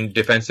veteran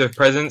defensive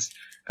presence,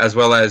 as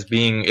well as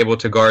being able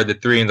to guard the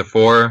 3 and the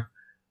 4.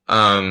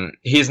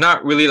 He's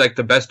not really like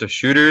the best of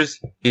shooters.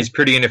 He's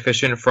pretty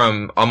inefficient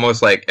from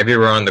almost like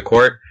everywhere on the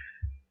court,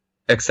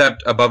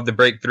 except above the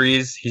break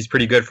threes. He's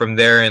pretty good from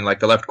there in like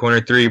the left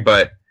corner 3.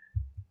 But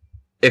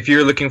if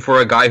you're looking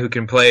for a guy who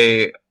can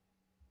play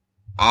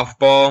off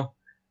ball,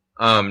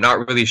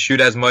 not really shoot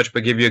as much,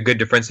 but give you a good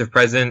defensive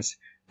presence,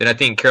 then I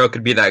think Carroll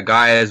could be that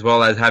guy, as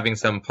well as having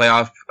some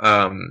playoff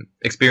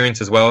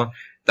experience as well.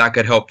 That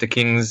could help the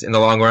Kings in the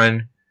long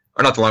run.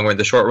 Or not the long run,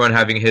 the short run,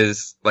 having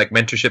his like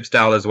mentorship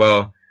style as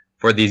well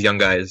for these young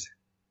guys.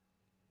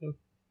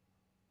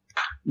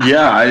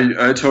 Yeah,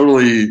 I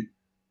totally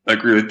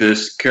agree with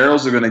this.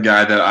 Carroll's been a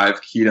guy that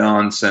I've keyed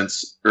on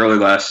since early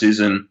last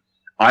season.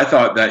 I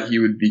thought that he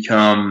would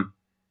become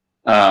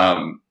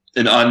an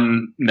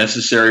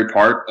unnecessary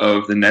part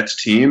of the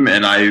Nets team,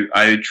 and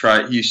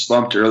he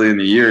slumped early in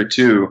the year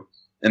too,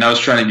 and I was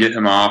trying to get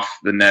him off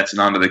the Nets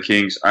and onto the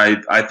Kings.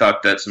 I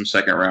thought that some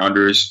second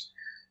rounders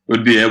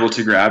would be able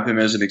to grab him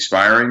as an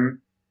expiring,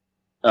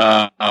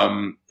 or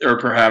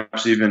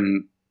perhaps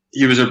even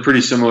he was a pretty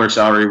similar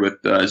salary with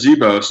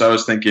Zebo. So I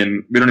was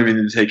thinking we don't even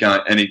need to take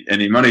out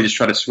any money, just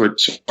try to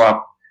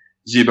swap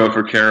Zebo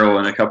for Carroll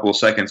in a couple of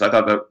seconds. I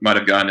thought that might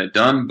have gotten it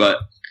done, but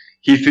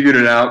he figured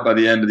it out by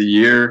the end of the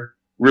year,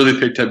 really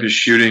picked up his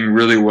shooting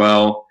really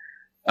well.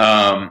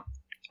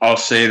 I'll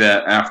say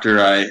that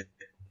after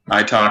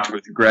I talked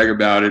with Greg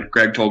about it,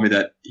 Greg told me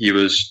that he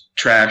was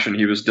trash and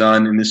he was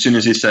done. And as soon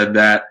as he said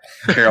that,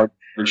 Carroll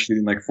was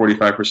shooting like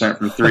 45%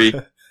 from 3.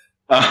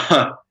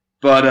 And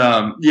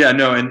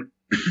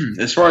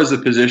as far as the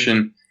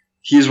position,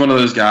 he's one of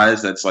those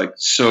guys that's like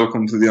so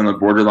completely on the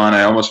borderline.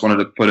 I almost wanted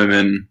to put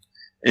him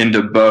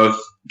into both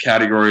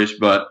categories,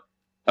 but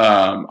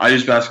I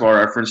use Basketball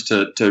Reference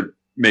to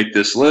make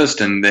this list,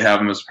 and they have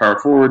him as power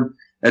forward.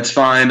 That's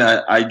fine.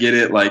 I get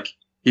it. Like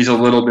he's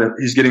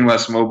getting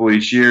less mobile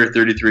each year,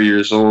 33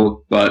 years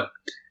old, but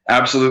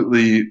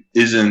absolutely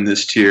is in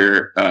this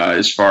tier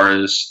as far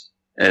as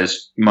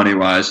money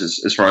wise,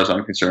 as far as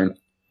I'm concerned.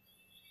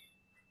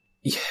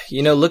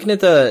 You know, looking at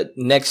the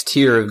next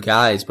tier of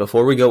guys,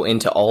 before we go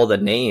into all the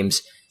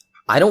names,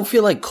 I don't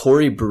feel like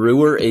Corey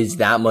Brewer is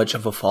that much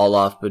of a fall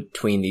off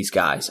between these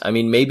guys. I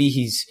mean, maybe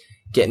he's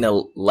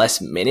getting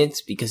less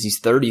minutes because he's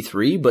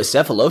 33, but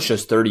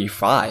Sefolosha's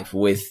 35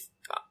 with,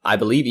 I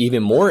believe,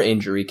 even more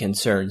injury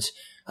concerns.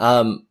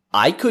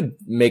 I could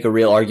make a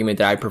real argument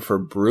that I prefer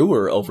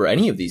Brewer over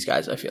any of these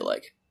guys, I feel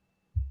like.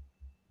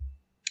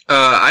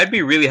 I'd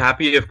be really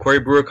happy if Corey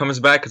Brewer comes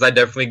back, because I'd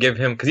definitely give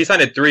him, because he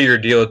signed a 3-year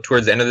deal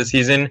towards the end of the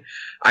season.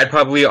 I'd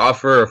probably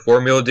offer a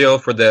 $4 million deal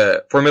for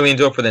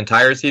the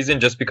entire season,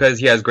 just because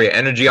he has great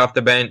energy off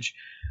the bench.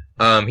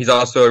 He's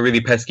also a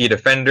really pesky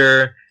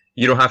defender.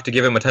 You don't have to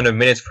give him a ton of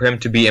minutes for him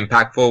to be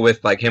impactful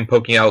with like him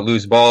poking out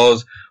loose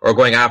balls or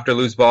going after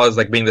loose balls,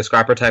 like being the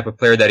scrapper type of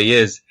player that he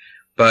is.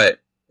 But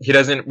he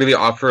doesn't really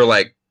offer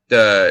like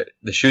the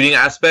shooting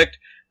aspect.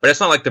 But it's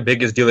not like the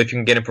biggest deal if you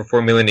can get him for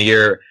 $4 million a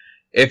year.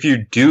 If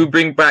you do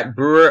bring back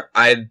Brewer,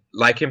 I'd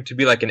like him to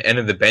be like an end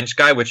of the bench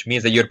guy, which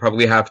means that you'd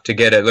probably have to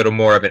get a little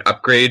more of an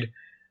upgrade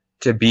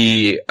to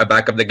be a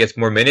backup that gets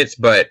more minutes.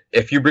 But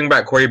if you bring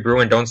back Corey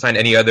Brewer and don't sign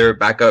any other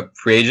backup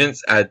free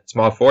agents at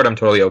small forward, I'm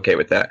totally okay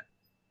with that.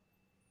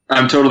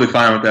 I'm totally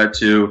fine with that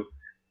too.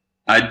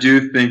 I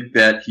do think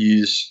that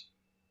he's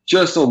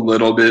just a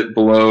little bit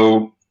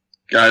below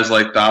guys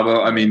like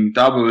Dabo. I mean,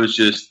 Dabo is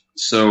just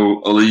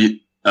so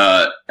elite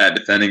at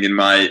defending, in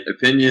my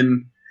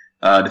opinion.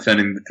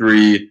 Defending the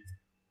three,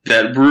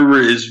 that Brewer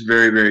is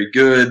very, very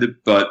good,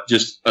 but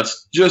just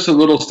a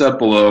little step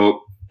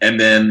below. And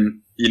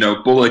then, you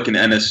know, Bullock and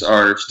Ennis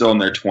are still in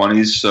their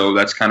 20s, so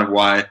that's kind of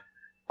why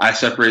I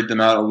separate them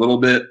out a little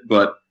bit.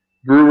 But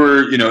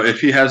Brewer, you know,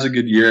 if he has a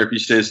good year, if he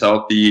stays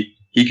healthy,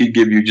 he could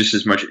give you just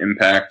as much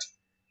impact.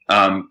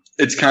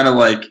 It's kind of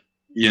like,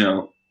 you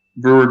know,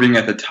 Brewer being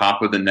at the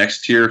top of the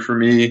next tier for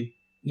me,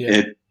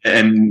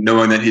 and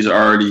knowing that he's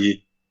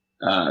already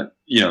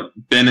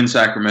been in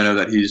Sacramento,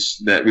 that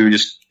we would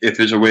just, if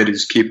there's a way to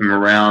just keep him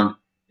around.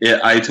 Yeah,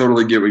 I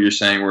totally get what you're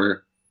saying. We're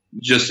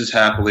just as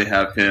happily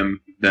have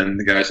him than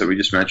the guys that we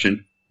just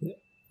mentioned.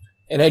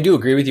 And I do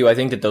agree with you. I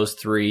think that those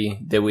three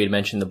that we had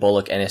mentioned, the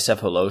Bullock and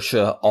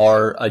Sefolosha,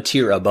 are a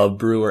tier above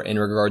Brewer in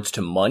regards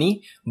to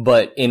money,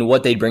 but in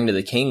what they bring to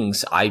the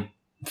Kings, I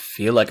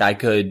feel like I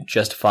could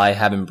justify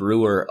having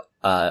Brewer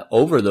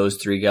over those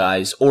three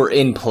guys, or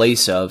in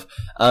place of.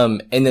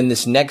 And then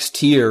this next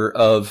tier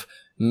of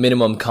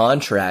minimum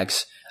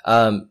contracts,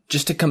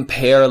 just to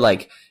compare,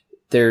 like,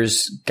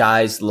 there's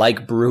guys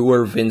like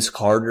Brewer, Vince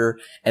Carter,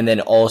 and then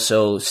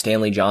also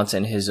Stanley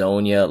Johnson,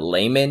 Hezonja,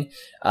 Layman.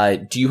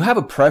 Do you have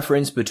a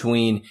preference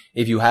between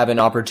if you have an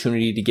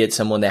opportunity to get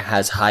someone that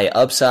has high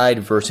upside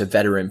versus a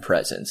veteran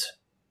presence?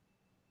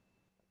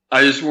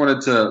 I just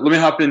wanted to, let me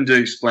hop in to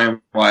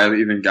explain why I've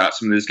even got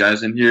some of these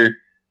guys in here.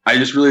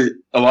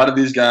 A lot of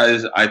these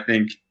guys, I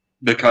think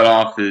the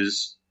cutoff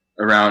is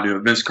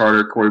around, Vince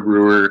Carter, Corey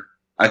Brewer.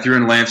 I threw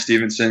in Lance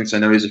Stevenson because I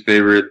know he's a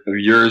favorite of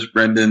yours,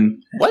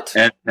 Brendan. What?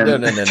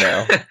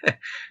 No.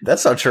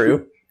 That's not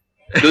true.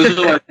 Those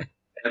are like,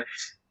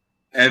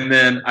 and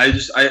then I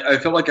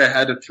felt like I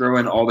had to throw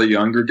in all the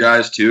younger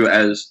guys too,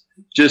 as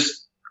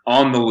just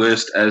on the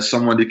list as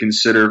someone to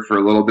consider for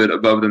a little bit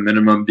above the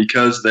minimum,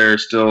 because there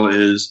still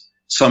is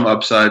some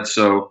upside.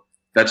 So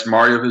that's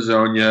Mario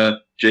Hezonja,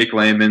 Jake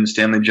Layman,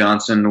 Stanley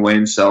Johnson,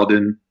 Wayne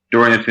Selden,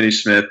 Dorian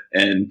Finney-Smith,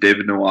 and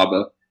David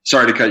Nwaba.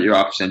 Sorry to cut you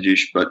off,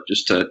 Sanjesh, but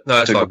just to... No,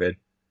 that's all good.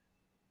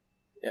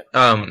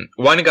 Yeah.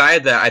 One guy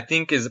that I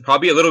think is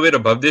probably a little bit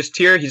above this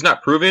tier, he's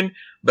not proven,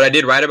 but I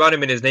did write about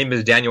him, and his name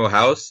is Daniel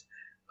House.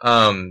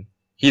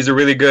 He's a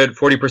really good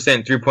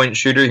 40% three-point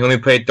shooter. He only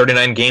played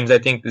 39 games, I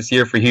think, this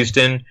year for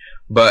Houston,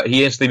 but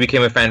he instantly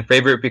became a fan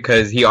favorite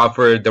because he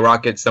offered the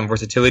Rockets some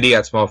versatility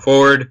at small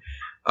forward.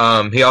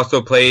 He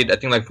also played, I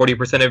think, like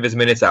 40% of his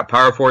minutes at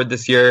power forward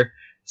this year,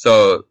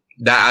 so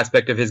that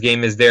aspect of his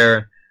game is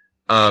there.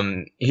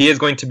 He is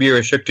going to be a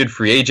restricted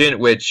free agent,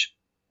 which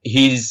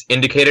he's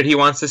indicated he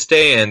wants to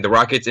stay, and the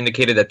Rockets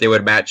indicated that they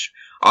would match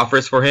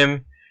offers for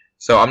him.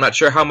 So I'm not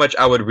sure how much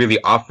I would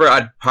really offer.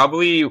 I'd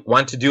probably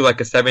want to do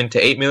like a $7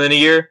 to $8 million a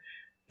year,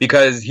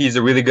 because he's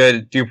a really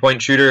good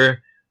 3-point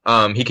shooter.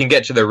 He can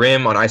get to the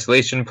rim on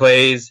isolation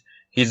plays.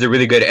 He's a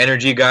really good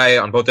energy guy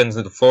on both ends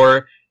of the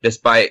floor.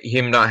 Despite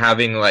him not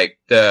having like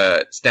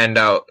the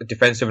standout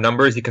defensive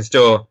numbers, he can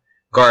still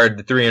guard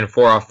the 3 and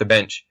 4 off the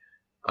bench.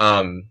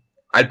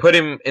 I'd put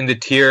him in the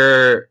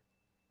tier.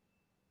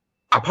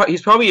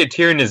 He's probably a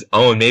tier in his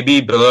own, maybe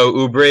below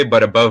Oubre,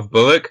 but above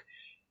Bullock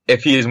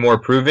if he is more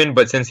proven.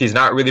 But since he's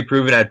not really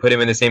proven, I'd put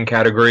him in the same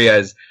category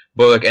as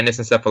Bullock, Ennis,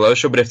 and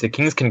Sefolosha. But if the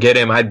Kings can get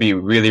him, I'd be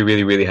really,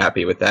 really, really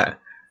happy with that.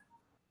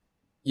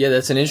 Yeah,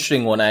 that's an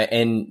interesting one.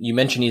 And you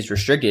mentioned he's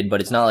restricted, but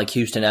it's not like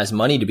Houston has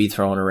money to be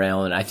thrown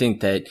around. I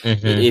think that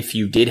if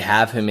you did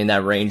have him in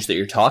that range that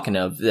you're talking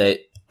of, that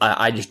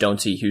I just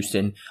don't see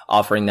Houston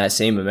offering that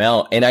same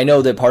amount. And I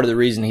know that part of the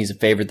reason he's a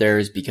favorite there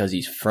is because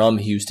he's from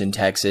Houston,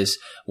 Texas,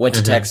 went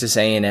to Texas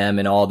A&M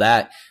and all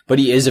that. But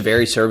he is a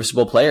very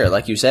serviceable player.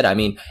 Like you said, I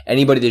mean,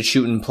 anybody that's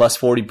shooting plus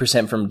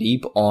 40% from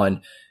deep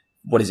on,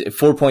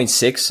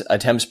 4.6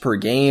 attempts per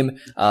game.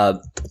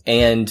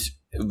 And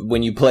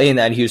when you play in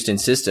that Houston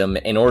system,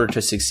 in order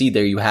to succeed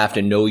there, you have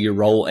to know your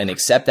role and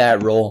accept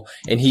that role.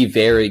 And he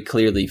very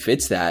clearly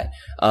fits that.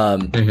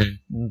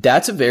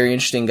 That's a very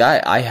interesting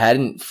guy. I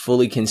hadn't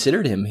fully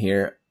considered him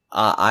here.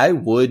 I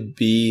would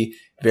be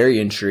very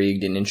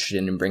intrigued and interested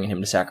in bringing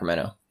him to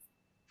Sacramento.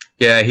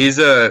 Yeah, he's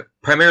a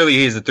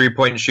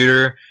 3-point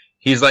shooter.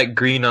 He's like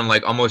Green on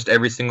like almost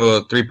every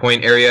single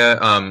 3-point area,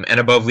 and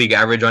above league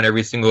average on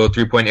every single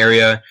 3-point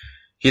area.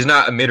 He's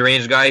not a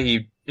mid-range guy.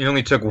 He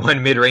only took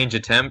one mid-range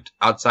attempt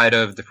outside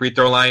of the free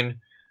throw line.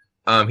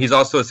 He's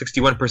also a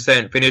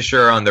 61%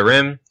 finisher on the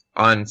rim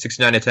on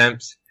 69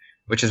 attempts,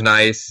 which is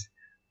nice.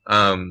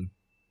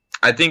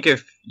 I think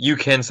if you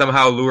can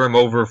somehow lure him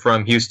over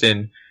from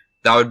Houston,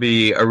 that would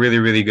be a really,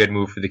 really good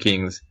move for the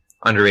Kings.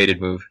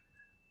 Underrated move.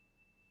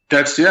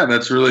 That's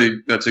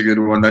a good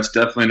one. That's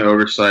definitely an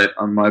oversight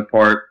on my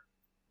part.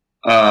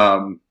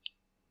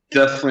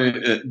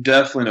 Definitely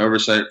an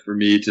oversight for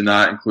me to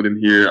not include him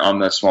here on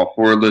that small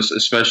forward list,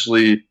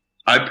 especially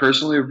I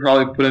personally would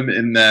probably put him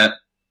in that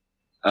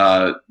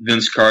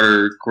Vince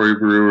Carter, Corey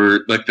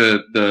Brewer, like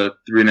the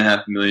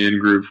 3.5 million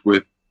group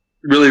with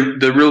really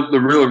the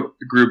real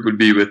group would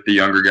be with the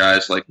younger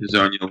guys like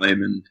Hazonia,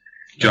 Layman,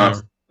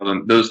 Johnson,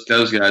 those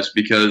guys,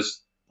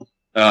 because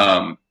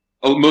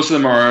most of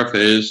them are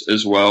RFAs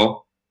as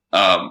well.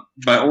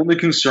 My only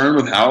concern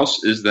with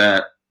House is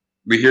that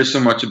we hear so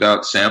much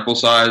about sample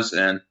size,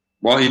 and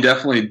while he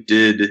definitely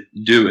did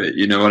do it,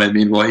 you know what I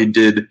mean? While he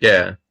did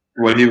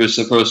what he was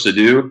supposed to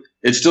do,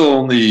 it's still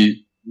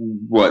only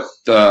so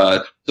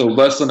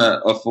less than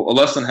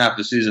half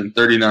the season,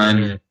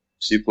 39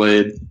 he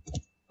played.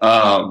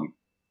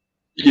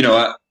 You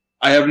know,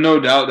 I have no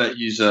doubt that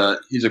he's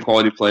a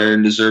quality player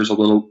and deserves a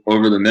little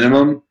over the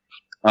minimum.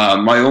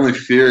 My only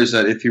fear is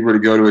that if he were to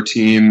go to a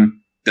team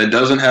that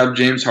doesn't have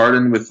James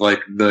Harden with like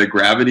the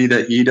gravity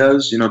that he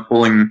does, you know,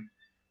 pulling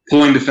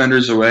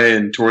defenders away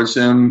and towards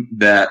him,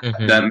 that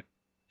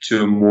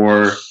to a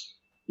more,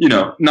 you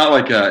know, not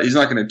like he's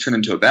not going to turn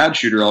into a bad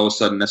shooter all of a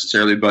sudden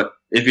necessarily, but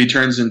if he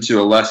turns into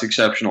a less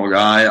exceptional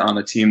guy on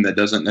a team that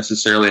doesn't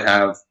necessarily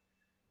have,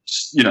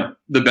 you know,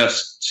 the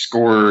best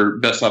scorer,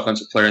 best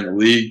offensive player in the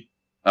league,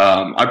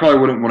 I probably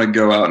wouldn't want to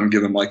go out and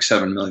give him like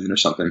 $7 million or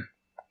something.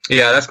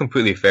 Yeah, that's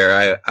completely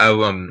fair.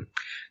 The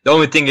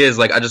only thing is,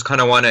 like, I just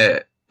kind of want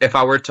to, if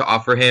I were to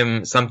offer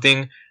him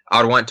something,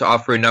 I would want to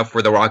offer enough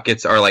where the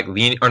Rockets are like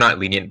not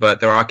lenient,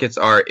 but the Rockets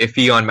are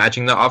iffy on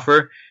matching the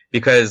offer,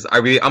 because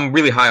I'm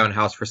really high on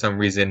House for some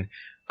reason.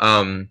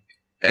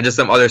 And just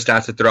some other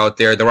stats to throw out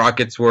there. The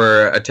Rockets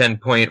were a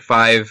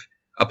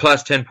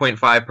plus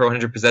 10.5 per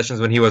 100 possessions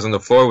when he was on the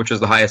floor, which was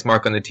the highest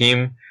mark on the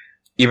team,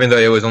 even though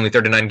it was only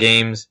 39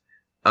 games.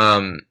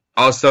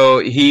 Also,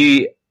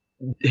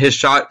 his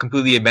shot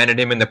completely abandoned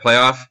him in the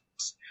playoffs,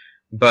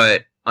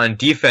 but on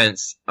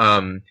defense,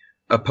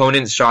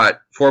 opponents shot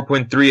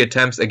 4.3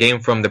 attempts a game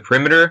from the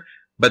perimeter,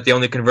 but they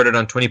only converted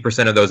on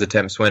 20% of those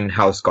attempts when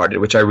House guarded,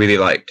 which I really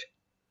liked.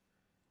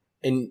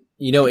 And,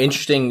 you know,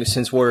 interesting,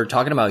 since we're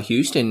talking about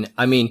Houston,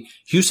 I mean,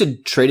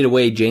 Houston traded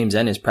away James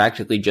Ennis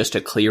practically just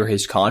to clear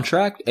his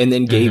contract and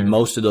then gave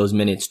most of those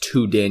minutes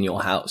to Daniel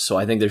House. So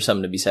I think there's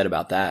something to be said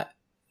about that.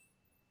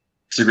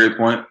 It's a great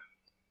point.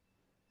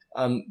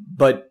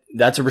 But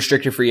that's a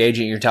restricted free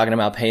agent. You're talking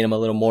about paying him a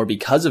little more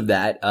because of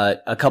that.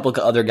 A couple of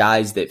other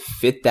guys that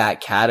fit that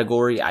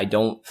category, I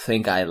don't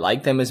think I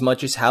like them as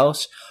much as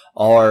House,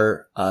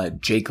 are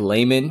Jake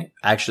Layman.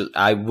 Actually,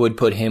 I would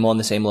put him on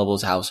the same level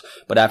as House.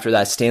 But after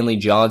that, Stanley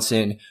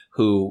Johnson,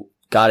 who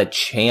got a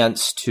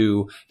chance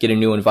to get a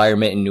new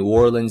environment in New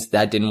Orleans.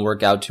 That didn't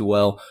work out too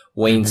well.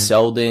 Wayne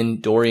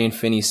Selden, Dorian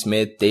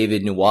Finney-Smith,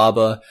 David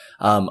Nwaba.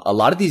 A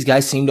lot of these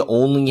guys seem to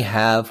only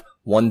have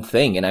one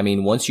thing. And I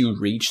mean, once you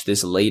reach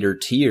this later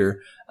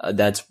tier,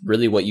 that's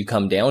really what you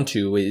come down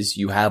to, is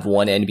you have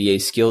one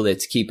NBA skill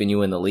that's keeping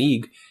you in the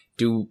league.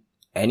 Do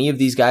any of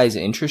these guys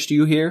interest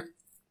you here?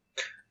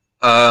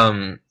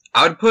 I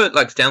would put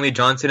like Stanley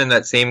Johnson in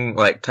that same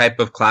like type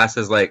of class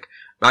as like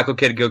Michael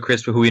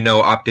Kidd-Gilchrist, who we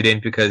know opted in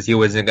because he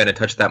wasn't going to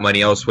touch that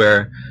money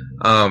elsewhere.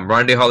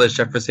 Rondae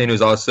Hollis-Jefferson,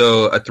 who's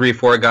also a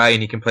 3-4 guy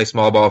and he can play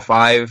small ball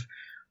 5.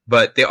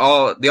 But they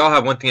all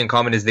have one thing in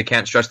common, is they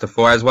can't stretch the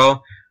floor as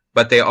well.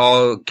 But they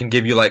all can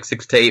give you like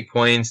 6 to 8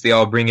 points. They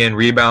all bring in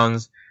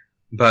rebounds.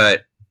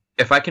 But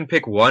if I can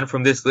pick one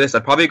from this list,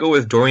 I'd probably go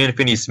with Dorian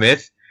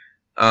Finney-Smith.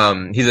 He's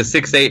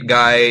a 6'8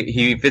 guy.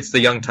 He fits the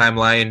young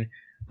timeline.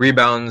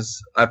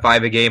 Rebounds at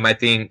 5 a game, I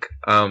think.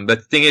 But the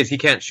thing is, he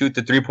can't shoot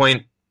the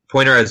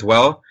 3-pointer as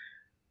well.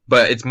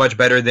 But it's much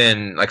better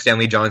than like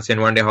Stanley Johnson,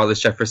 Rondae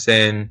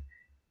Hollis-Jefferson.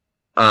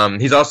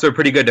 He's also a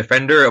pretty good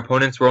defender.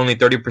 Opponents were only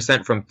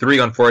 30% from 3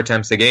 on 4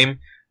 attempts a game.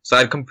 So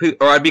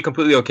I'd be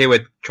completely okay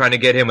with trying to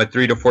get him a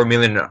 $3 to $4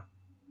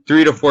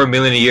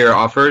 million a year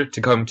offer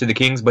to come to the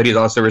Kings, but he's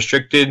also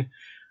restricted.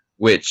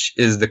 which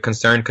is the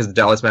concern because the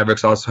Dallas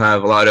Mavericks also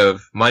have a lot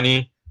of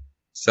money.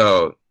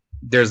 So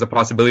there's a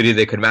possibility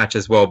they could match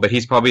as well. But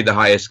he's probably the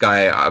highest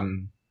guy,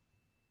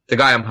 the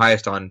guy I'm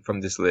highest on from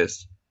this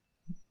list.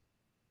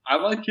 I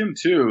like him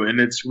too,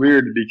 and it's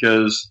weird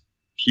because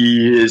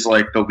he is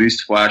like the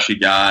least flashy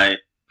guy.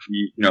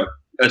 He,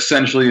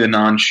 essentially a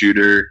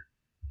non-shooter.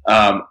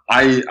 I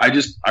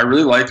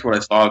really liked what I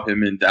saw of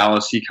him in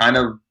Dallas. He kind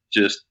of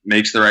just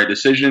makes the right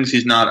decisions.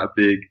 He's not a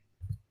big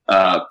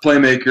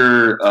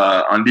playmaker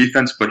on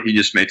defense, but he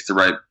just makes the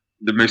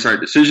right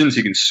decisions.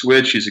 He can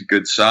switch. He's a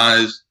good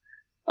size.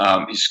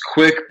 He's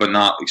quick, but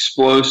not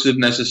explosive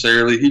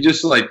necessarily. He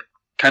just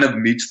kind of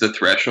meets the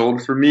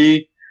threshold for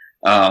me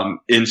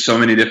in so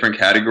many different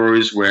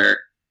categories where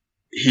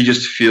he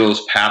just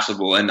feels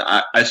passable. And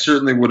I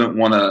certainly wouldn't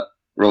want to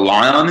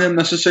rely on him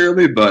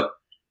necessarily, but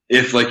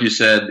if, like you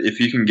said,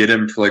 if you can get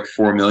him for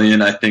 $4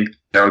 million, I think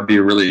that would be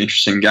a really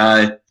interesting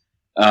guy.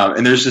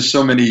 And there's just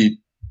so many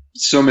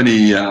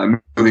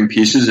moving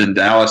pieces in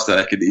Dallas that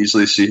I could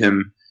easily see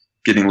him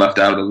getting left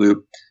out of the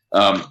loop.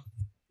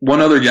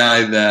 One other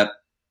guy that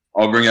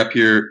I'll bring up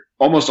here,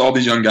 almost all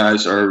these young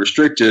guys are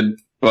restricted,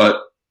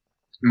 but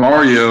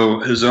Mario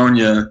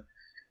Hezonja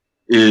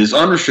is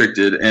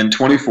unrestricted and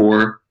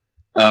 24,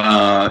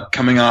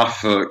 coming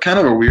off kind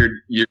of a weird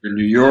year in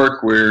New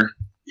York where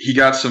he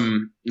got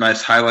some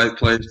nice highlight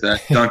plays,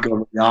 that dunk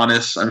over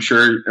Giannis. I'm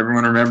sure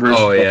everyone remembers.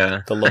 Oh,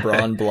 yeah. The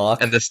LeBron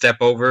block. And the step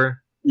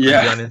over.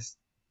 Yeah. Giannis.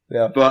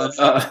 Yeah. But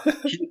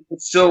he's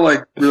still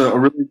a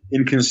really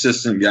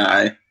inconsistent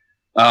guy.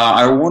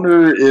 I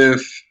wonder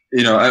if,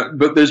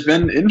 but there's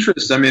been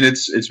interest. I mean,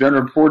 it's been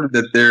reported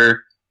that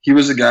he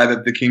was a guy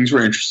that the Kings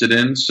were interested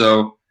in.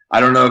 So I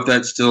don't know if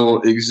that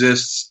still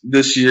exists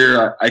this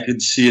year. I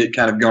could see it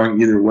kind of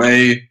going either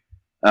way.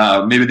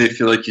 Maybe they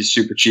feel like he's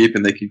super cheap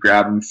and they could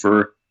grab him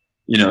for,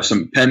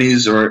 some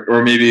pennies,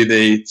 or maybe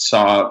they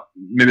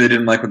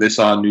didn't like what they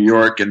saw in New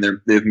York and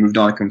they've moved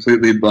on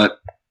completely. But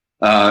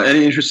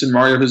any interest in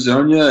Mario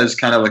Hezonja is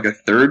kind of like a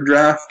third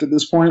draft at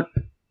this point?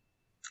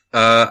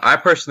 I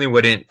personally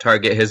wouldn't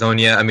target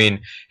Hezonja. I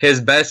mean, his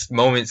best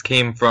moments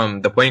came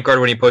from the point guard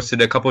when he posted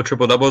a couple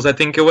triple doubles, I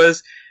think it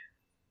was,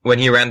 when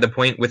he ran the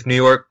point with New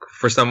York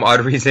for some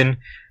odd reason.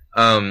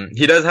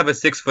 He does have a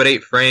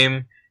 6'8"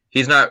 frame.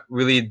 He's not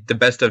really the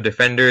best of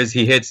defenders.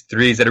 He hits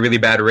threes at a really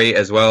bad rate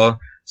as well,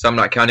 so I'm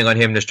not counting on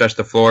him to stretch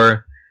the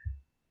floor.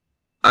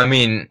 I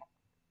mean,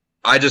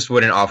 I just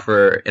wouldn't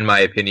offer, in my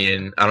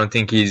opinion. I don't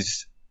think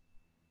he's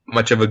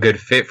much of a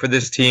good fit for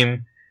this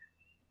team.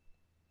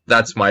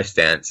 That's my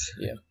stance.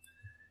 Yeah.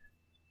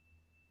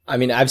 I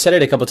mean, I've said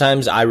it a couple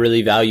times. I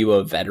really value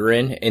a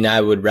veteran, and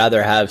I would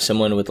rather have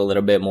someone with a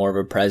little bit more of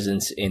a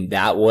presence in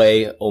that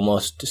way,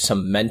 almost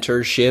some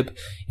mentorship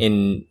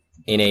in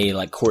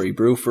a Corey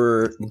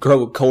Brewer,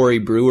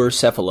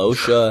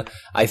 Cephalosha.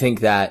 I think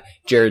that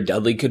Jared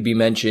Dudley could be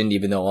mentioned,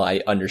 even though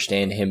I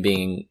understand him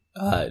being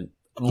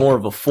more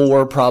of a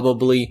 4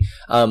 probably.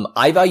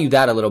 I value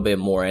that a little bit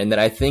more, and that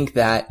I think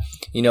that,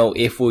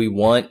 if we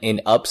want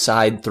an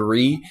upside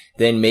 3,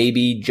 then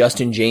maybe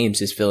Justin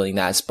James is filling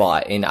that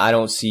spot. And I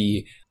don't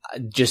see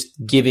just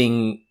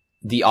giving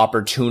the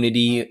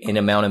opportunity and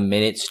amount of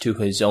minutes to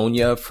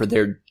Hezonja for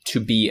there to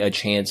be a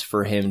chance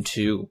for him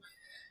to,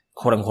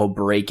 quote unquote,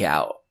 break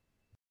out.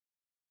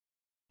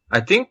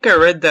 I think I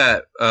read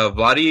that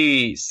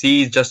Vladi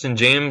sees Justin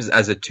James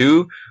as a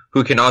 2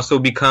 who can also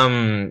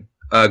become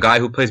a guy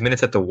who plays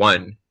minutes at the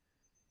 1.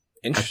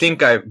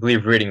 I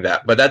believe reading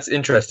that, but that's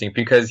interesting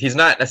because he's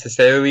not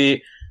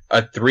necessarily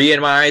a 3 in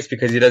my eyes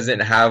because he doesn't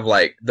have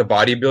the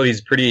body build.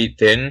 He's pretty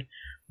thin,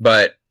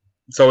 but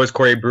so is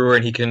Corey Brewer,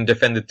 and he can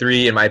defend the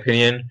 3 in my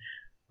opinion.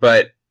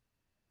 But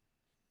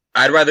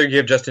I'd rather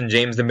give Justin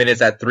James the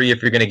minutes at 3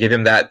 if you're going to give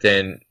him that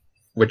than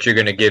what you're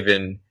going to get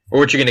in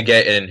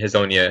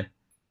Hezonja.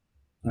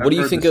 What do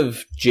you think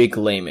of Jake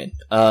Layman?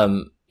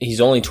 He's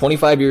only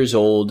 25 years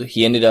old.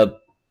 He ended up,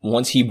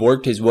 once he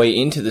worked his way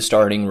into the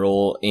starting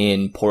role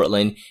in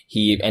Portland,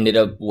 he ended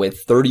up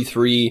with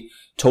 33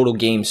 total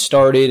games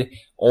started,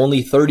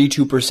 only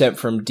 32%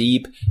 from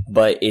deep,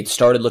 but it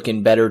started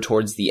looking better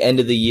towards the end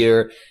of the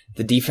year.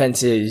 The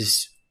defense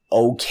is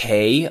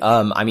okay.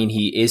 I mean,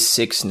 he is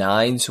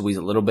 6'9", so he's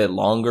a little bit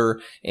longer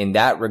in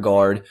that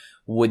regard.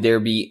 Would there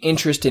be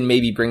interest in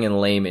maybe bringing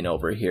Layman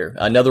over here?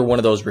 Another one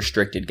of those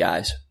restricted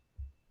guys.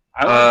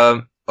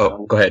 Go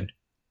ahead.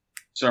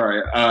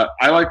 Sorry,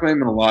 I like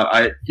Layman a lot.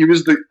 I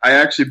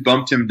actually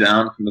bumped him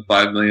down from the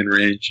 $5 million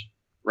range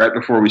right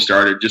before we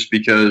started, just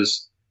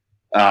because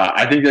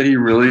I think that he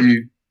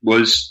really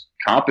was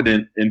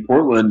competent in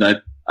Portland.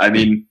 I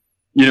mean,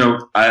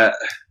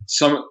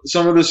 some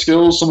of the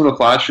skills, some of the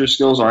flashier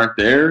skills aren't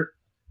there.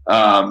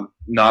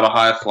 Not a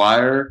high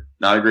flyer,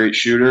 not a great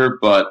shooter,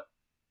 but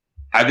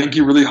I think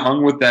he really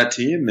hung with that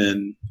team,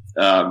 and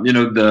a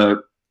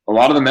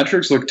lot of the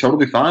metrics look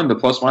totally fine. The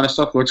plus minus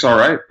stuff looks all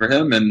right for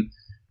him, and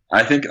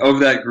I think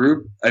of that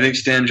group, I think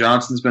Stan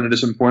Johnson's been a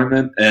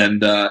disappointment,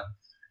 and a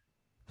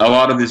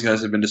lot of these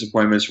guys have been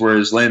disappointments,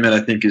 whereas Layman,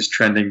 I think, is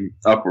trending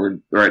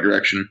upward, the right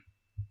direction.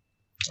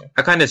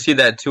 I kind of see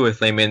that too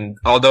with Layman.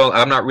 Although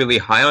I'm not really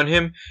high on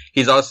him,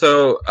 he's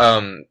also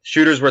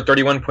shooters were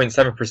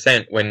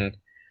 31.7% when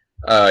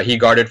he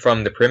guarded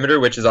from the perimeter,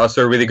 which is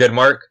also a really good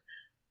mark.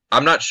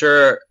 I'm not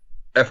sure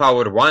if I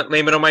would want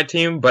Layman on my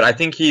team, but I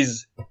think he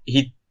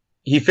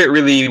fit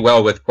really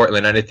well with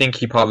Portland, and I think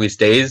he probably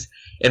stays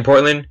in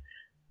Portland.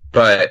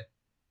 But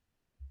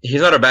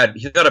he's not a bad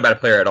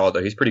player at all,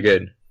 though. He's pretty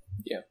good.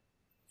 Yeah.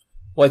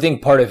 Well, I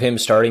think part of him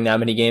starting that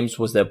many games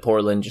was that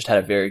Portland just had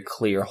a very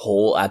clear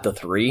hole at the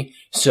 3,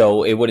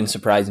 so it wouldn't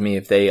surprise me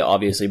if they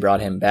obviously brought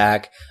him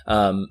back.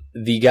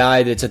 The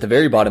guy that's at the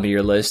very bottom of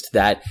your list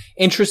that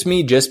interests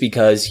me just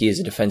because he is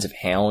a defensive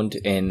hound,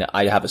 and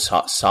I have a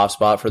soft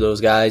spot for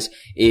those guys,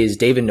 is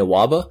David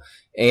Nwaba,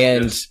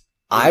 and yes.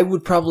 I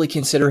would probably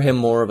consider him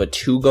more of a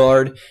 2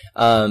 guard,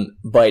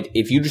 but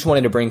if you just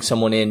wanted to bring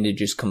someone in to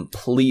just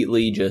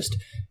completely just,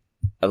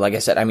 like I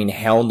said,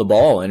 hound the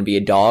ball and be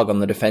a dog on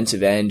the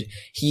defensive end.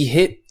 He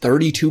hit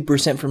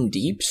 32% from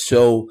deep,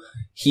 so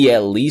he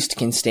at least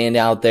can stand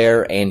out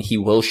there and he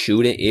will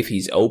shoot it if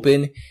he's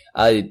open.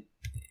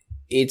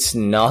 It's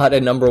not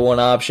a number 1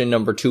 option,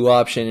 number 2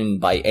 option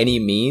by any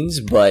means,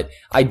 but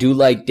I do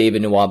like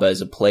David Nwaba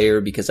as a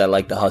player because I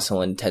like the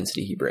hustle and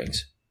intensity he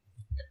brings.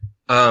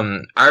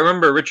 I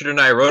remember Richard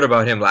and I wrote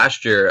about him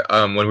last year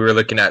when we were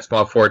looking at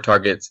small forward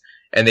targets,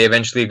 and they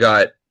eventually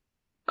got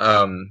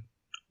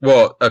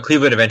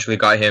Cleveland eventually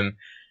got him,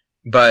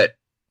 but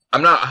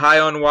I'm not high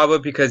on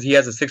Nwaba because he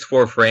has a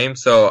 6'4" frame,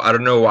 so I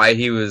don't know why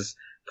he was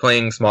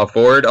playing small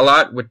forward a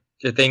lot, which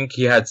I think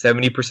he had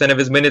 70% of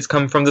his minutes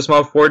come from the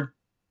small forward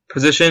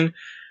position.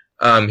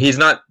 He's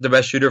not the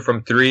best shooter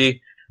from 3,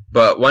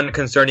 but one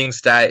concerning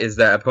stat is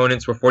that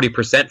opponents were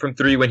 40% from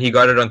 3 when he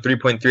got it on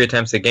 3.3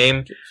 attempts a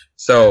game,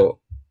 so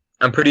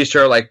I'm pretty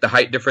sure the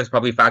height difference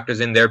probably factors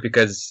in there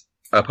because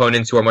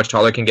opponents who are much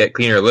taller can get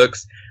cleaner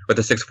looks with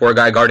a 6'4"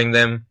 guy guarding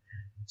them.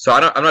 So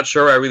I'm not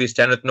sure where I really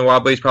stand with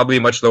Nwaba. He's probably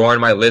much lower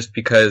on my list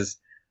because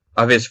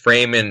of his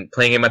frame, and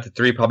playing him at the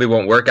 3 probably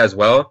won't work as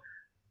well.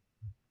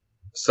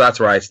 So that's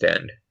where I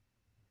stand.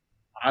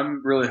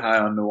 I'm really high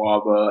on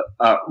Nwaba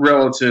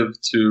relative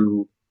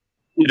to,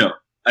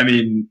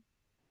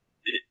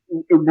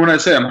 when I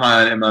say I'm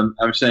high on him,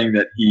 I'm saying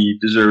that he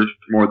deserves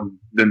more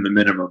than the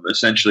minimum.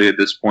 Essentially, at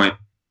this point,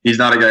 he's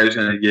not a guy who's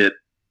going to get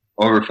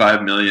over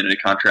 $5 million in a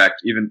contract,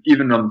 even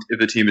if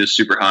the team is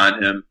super high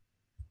on him.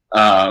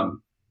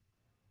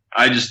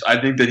 I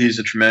think that he's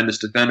a tremendous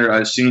defender.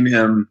 I've seen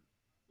him,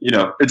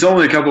 it's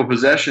only a couple of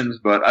possessions,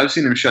 but I've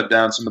seen him shut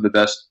down some of the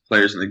best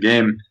players in the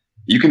game.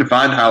 You can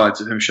find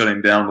highlights of him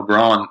shutting down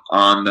LeBron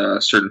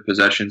on certain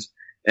possessions.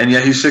 And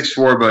yeah, he's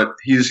 6'4", but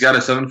he's got a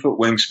 7-foot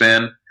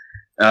wingspan,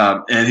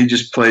 and he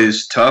just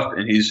plays tough,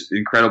 and he's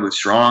incredibly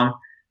strong,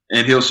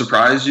 and he'll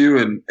surprise you.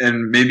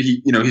 And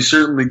maybe he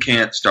certainly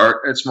can't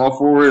start at small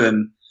forward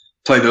and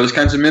play those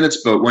kinds of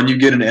minutes, but when you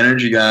get an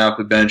energy guy off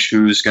the bench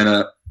who's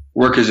gonna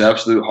work his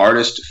absolute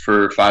hardest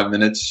for 5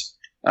 minutes,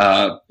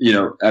 at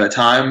a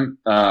time,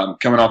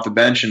 coming off the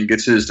bench and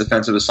gets his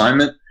defensive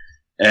assignment,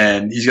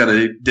 and he's got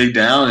to dig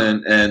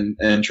down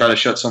and try to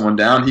shut someone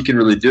down. He can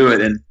really do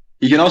it, and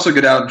he can also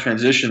get out in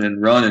transition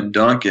and run and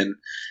dunk. And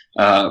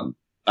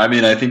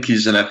I think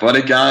he's an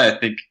athletic guy.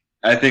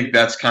 I think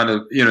that's kind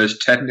of his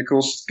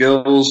technical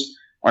skills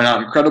are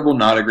not incredible.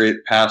 Not a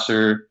great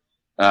passer,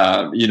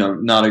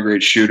 not a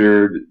great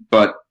shooter,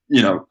 but.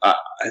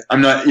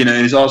 I'm not,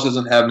 he also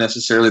doesn't have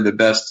necessarily the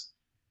best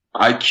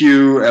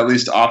IQ, at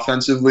least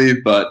offensively,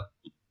 but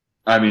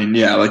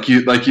like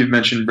you've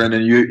mentioned,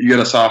 Brendan, you got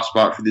a soft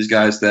spot for these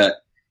guys that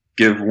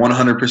give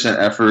 100%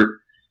 effort,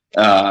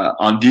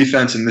 on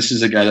defense. And this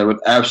is a guy that would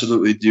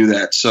absolutely do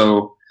that.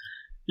 So,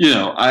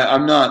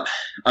 I'm not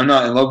in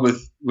love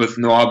with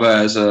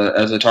Nwaba as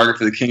a target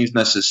for the Kings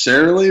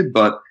necessarily,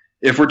 but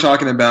if we're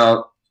talking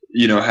about,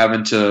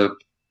 having to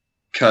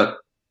cut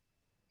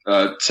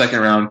a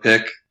 2nd round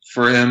pick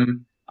for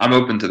him, I'm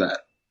open to that.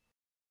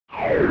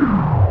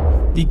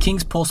 The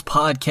King's Pulse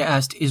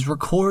podcast is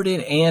recorded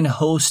and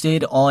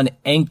hosted on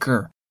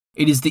Anchor.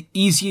 It is the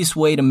easiest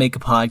way to make a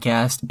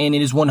podcast, and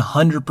it is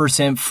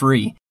 100%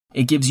 free.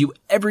 It gives you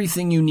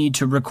everything you need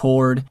to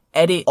record,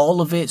 edit all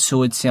of it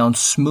so it sounds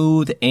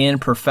smooth and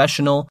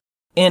professional,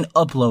 and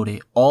upload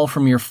it all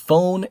from your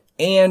phone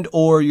and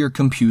or your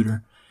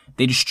computer.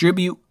 They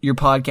distribute your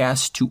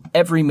podcast to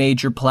every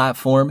major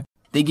platform.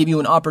 They give you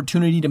an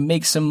opportunity to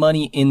make some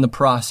money in the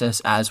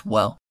process as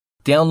well.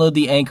 Download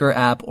the Anchor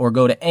app or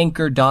go to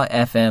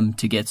anchor.fm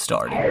to get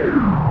started.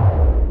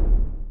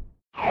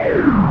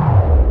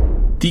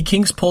 The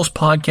King's Pulse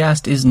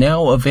podcast is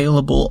now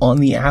available on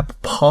the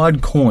app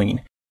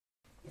Podcoin.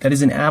 That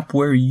is an app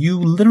where you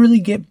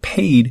literally get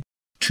paid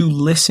to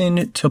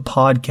listen to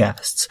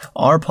podcasts.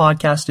 Our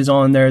podcast is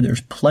on there.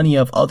 There's plenty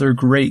of other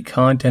great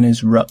content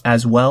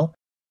as well.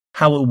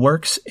 How it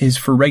works is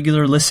for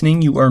regular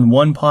listening, you earn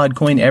 1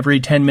 Podcoin every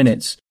 10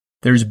 minutes.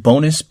 There's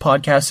bonus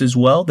podcasts as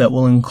well that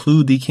will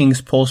include the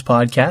King's Pulse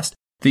podcast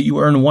that you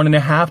earn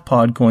 1.5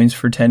 Podcoins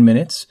for 10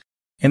 minutes.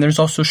 And there's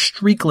also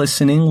streak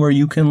listening where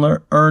you can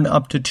earn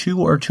up to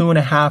 2 or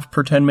 2.5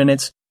 per 10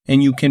 minutes,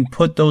 and you can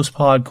put those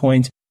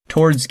Podcoins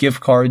towards gift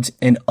cards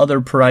and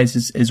other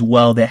prizes as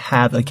well that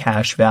have a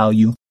cash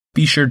value.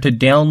 Be sure to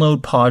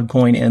download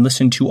Podcoin and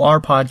listen to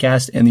our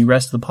podcast and the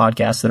rest of the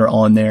podcasts that are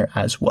on there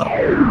as well.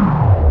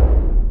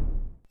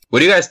 What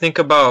do you guys think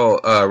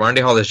about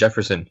Rondé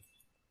Hollis-Jefferson?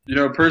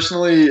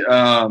 Personally,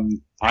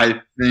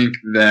 I think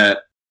that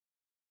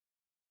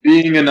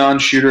being a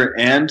non-shooter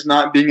and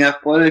not being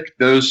athletic,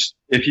 those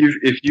if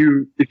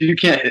you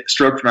can't hit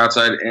stroke from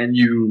outside and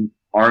you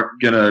aren't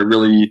gonna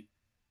really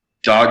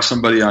dog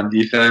somebody on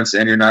defense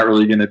and you're not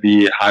really gonna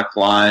be high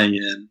flying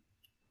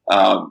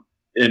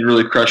and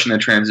really crushing a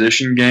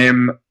transition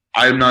game,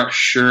 I'm not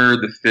sure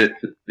the fit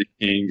for the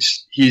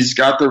Kings. He's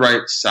got the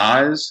right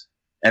size,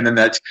 and then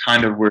that's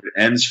kind of where it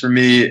ends for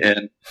me.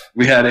 And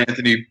we had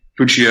Anthony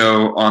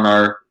Puccio on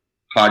our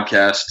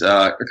podcast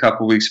a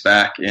couple weeks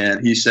back,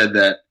 and he said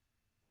that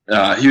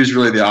he was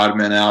really the odd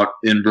man out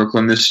in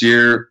Brooklyn this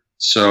year.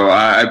 So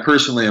I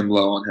personally am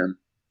low on him.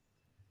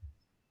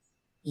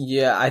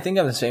 Yeah, I think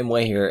I'm the same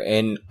way here,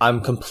 and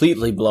I'm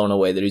completely blown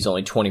away that he's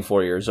only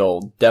 24 years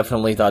old.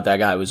 Definitely thought that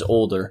guy was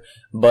older.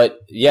 But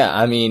yeah,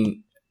 I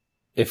mean,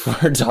 if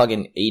we're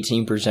talking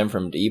 18%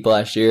 from deep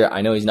last year,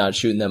 I know he's not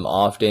shooting them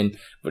often,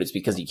 but it's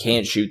because he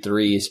can't shoot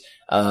threes.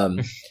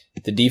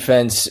 The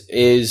defense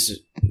is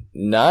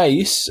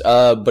nice,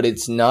 but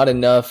it's not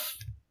enough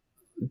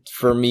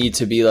for me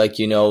to be like,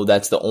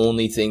 that's the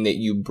only thing that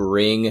you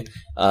bring.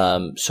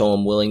 So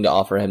I'm willing to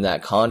offer him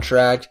that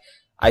contract.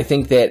 I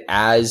think that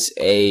as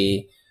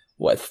a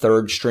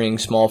third string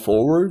small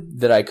forward,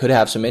 that I could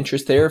have some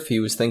interest there if he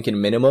was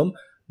thinking minimum,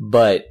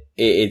 but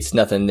it's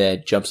nothing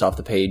that jumps off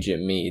the page at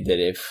me that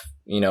if,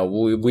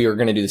 we are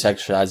going to do this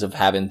exercise of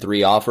having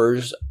 3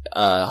 offers,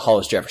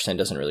 Hollis-Jefferson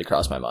doesn't really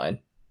cross my mind.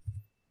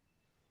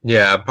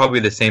 Yeah,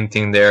 probably the same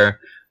thing there.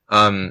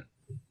 I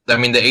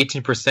mean, the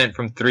 18%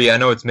 from 3, I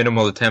know it's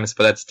minimal attempts,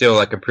 but that's still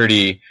like a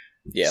pretty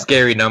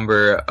scary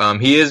number.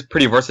 He is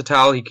pretty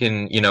versatile. He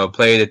can,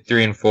 play the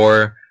 3 and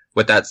 4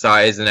 with that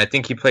size, and I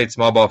think he played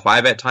small ball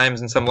 5 at times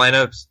in some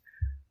lineups.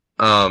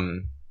 But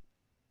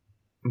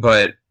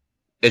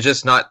it's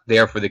just not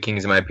there for the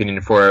Kings, in my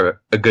opinion,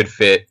 for a good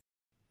fit.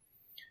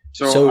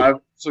 So I've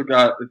also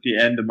got at the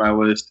end of my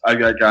list, I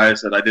got guys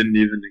that I didn't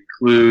even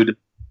include.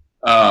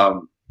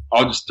 I'll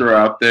just throw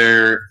out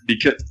there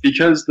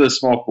because the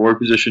small forward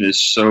position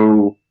is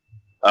so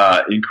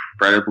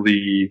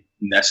incredibly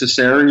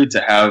necessary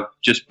to have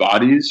just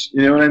bodies.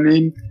 You know what I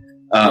mean?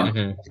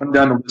 I'm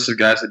down the list of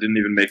guys that didn't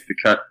even make the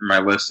cut from my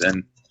list,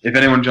 and if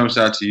anyone jumps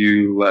out to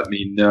you, let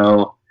me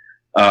know.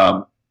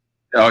 I'll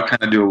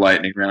kind of do a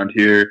lightning round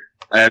here.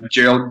 I have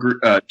Gerald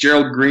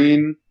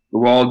Green,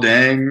 Luol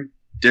Deng,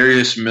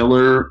 Darius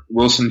Miller,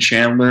 Wilson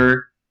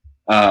Chandler.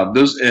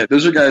 Those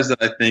are guys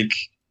that I think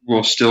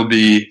will still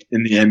be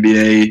in the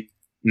NBA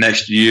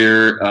next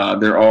year.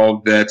 They're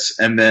all vets.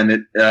 And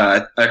then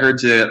I heard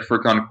that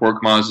Furkan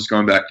Korkmaz is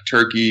going back to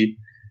Turkey,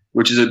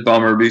 which is a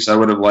bummer because I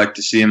would have liked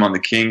to see him on the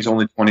Kings,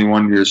 only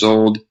 21 years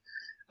old.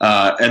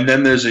 And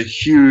then there's a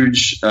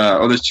huge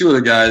there's 2 other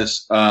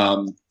guys,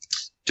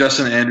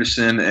 Justin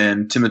Anderson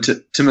and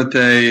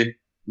Timothé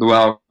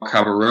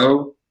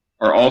Luwawu-Cabarrot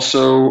are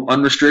also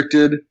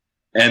unrestricted.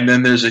 And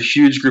then there's a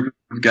huge group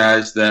of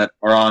guys that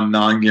are on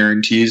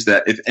non-guarantees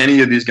that if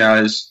any of these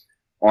guys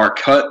are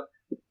cut,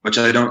 which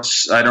I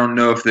don't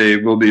know if they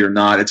will be or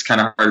not, it's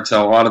kind of hard to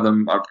tell. A lot of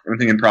them, I'm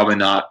thinking probably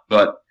not,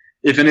 but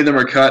if any of them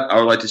are cut, I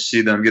would like to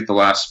see them get the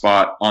last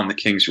spot on the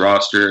Kings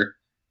roster.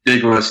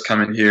 Big list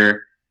coming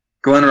here.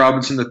 Glenn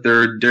Robinson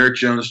III, Derek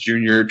Jones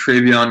Jr.,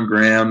 Travion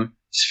Graham,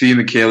 Svi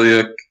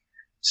Mykhailiuk,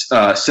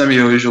 Semi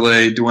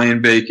Ojeleye,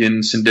 Dwayne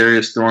Bacon,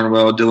 Sindarius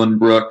Thornwell, Dylan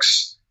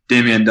Brooks,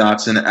 Damian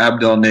Dotson,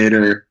 Abdel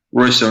Nader,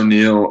 Royce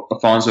O'Neal,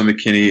 Alfonso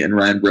McKinney, and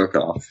Ryan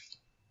Broekhoff.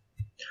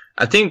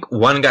 I think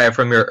one guy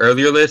from your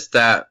earlier list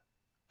that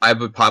I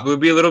would probably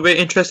be a little bit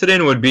interested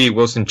in would be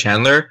Wilson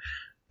Chandler.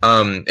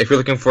 If you're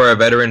looking for a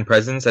veteran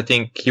presence, I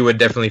think he would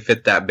definitely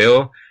fit that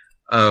bill.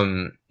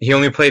 He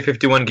only played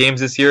 51 games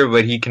this year,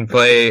 but he can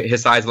play,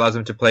 his size allows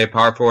him to play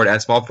power forward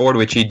and small forward,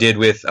 which he did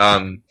with,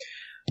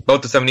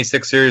 both the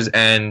 76ers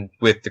and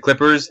with the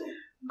Clippers.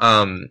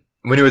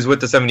 When he was with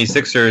the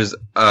 76ers,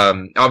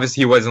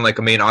 obviously he wasn't like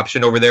a main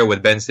option over there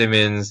with Ben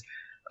Simmons,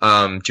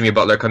 Jimmy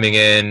Butler coming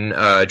in,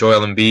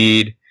 Joel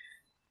Embiid,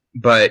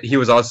 but he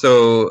was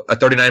also a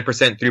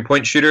 39%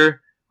 3-point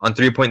shooter on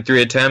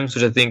 3.3 attempts,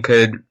 which I think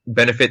could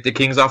benefit the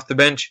Kings off the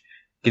bench.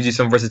 Gives you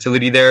some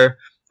versatility there.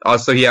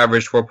 Also, he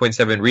averaged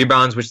 4.7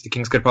 rebounds, which the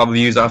Kings could probably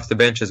use off the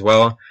bench as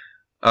well.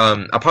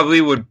 I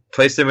probably would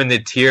place him in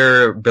the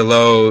tier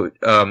below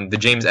the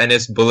James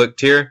Ennis Bullock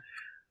tier.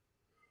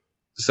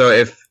 So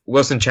if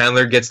Wilson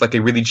Chandler gets like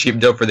a really cheap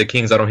deal for the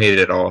Kings, I don't hate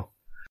it at all.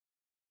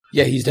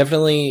 Yeah, he's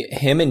definitely,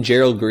 him and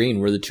Gerald Green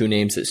were the 2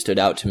 names that stood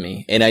out to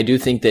me. And I do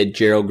think that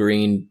Gerald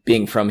Green,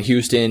 being from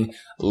Houston,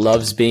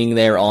 loves being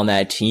there on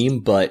that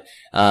team, but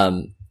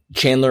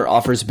Chandler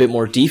offers a bit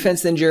more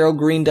defense than Gerald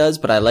Green does,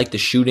 but I like the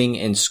shooting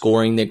and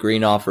scoring that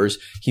Green offers.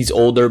 He's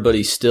older, but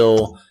he's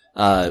still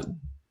an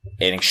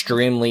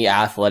extremely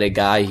athletic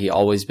guy. He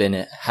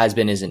has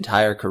been his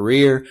entire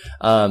career.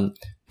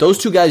 Those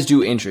 2 guys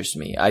do interest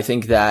me. I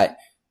think that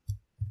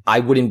I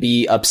wouldn't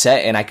be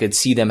upset, and I could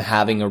see them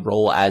having a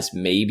role as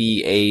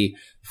maybe a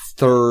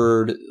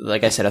third,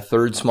 like I said, a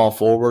third small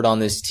forward on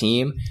this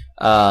team.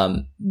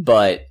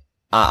 But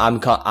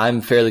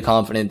I'm fairly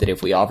confident that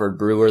if we offered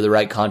Brewer the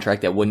right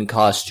contract that wouldn't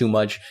cost too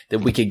much, that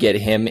we could get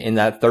him in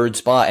that third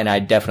spot. And I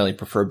definitely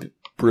prefer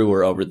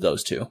Brewer over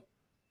those two.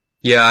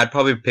 Yeah, I'd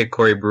probably pick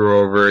Corey Brewer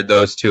over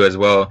those two as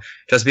well.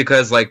 Just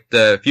because, like,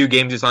 the few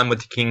games he's on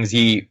with the Kings,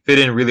 he fit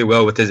in really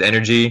well with his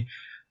energy.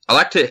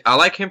 I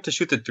like him to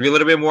shoot the three a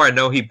little bit more. I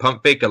know he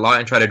pump faked a lot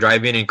and try to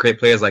drive in and create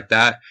plays like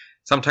that.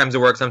 Sometimes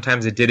it worked,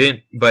 sometimes it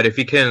didn't. But if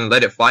he can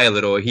let it fly a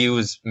little, he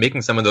was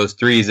making some of those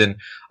threes. And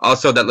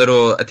also that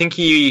little, I think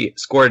he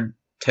scored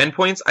 10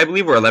 points, I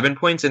believe, or 11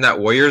 points in that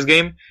Warriors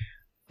game,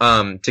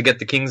 to get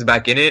the Kings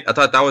back in it. I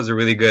thought that was a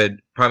really good,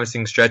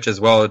 promising stretch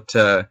as well.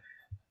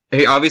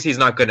 Obviously he's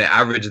not going to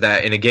average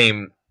that in a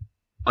game,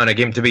 on a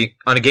game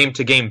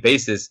to game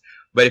basis.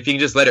 But if he can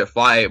just let it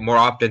fly more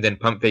often than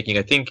pump faking,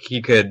 I think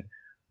he could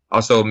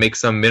also make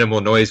some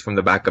minimal noise from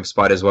the backup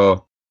spot as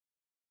well.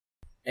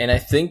 And I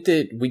think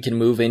that we can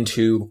move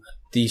into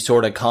the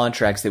sort of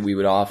contracts that we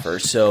would offer.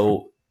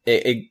 So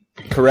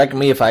correct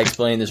me if I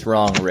explain this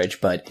wrong,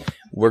 Rich, but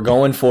we're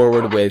going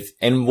forward with,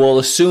 and we'll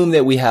assume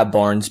that we have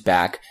Barnes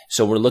back.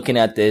 So we're looking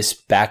at this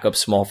backup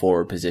small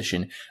forward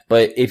position.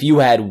 But if you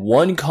had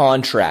one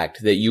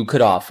contract that you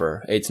could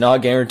offer, it's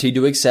not guaranteed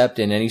to accept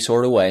in any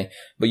sort of way,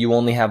 but you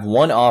only have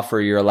one offer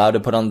you're allowed to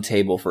put on the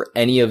table for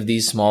any of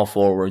these small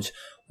forwards.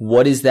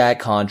 What is that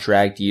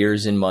contract,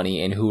 years and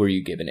money, and who are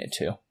you giving it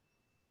to?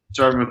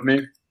 Starting with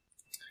me.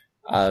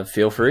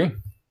 Feel free.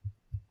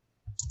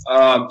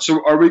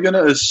 So are we going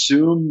to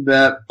assume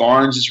that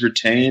Barnes is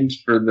retained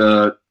for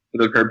the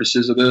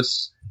purposes of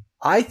this?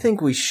 I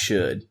think we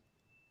should.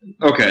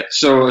 Okay,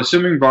 so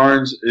assuming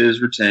Barnes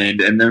is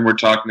retained, and then we're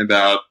talking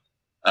about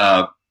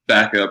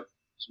backup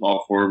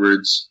small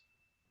forwards.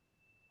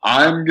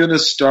 I'm gonna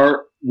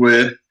start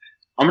with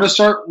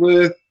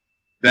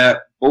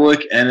that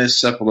Bullock and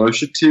his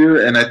Sefolosha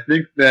tier, and I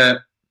think that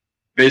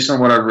based on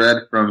what I've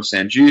read from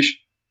Sanjish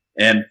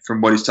and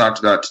from what he's talked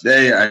about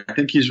today, I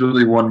think he's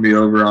really won me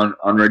over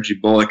on Reggie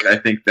Bullock. I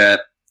think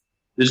that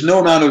there's no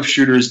amount of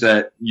shooters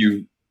that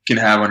you can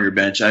have on your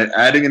bench.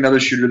 Adding another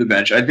shooter to the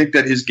bench, I think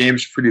that his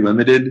game's pretty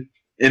limited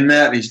in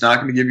that. He's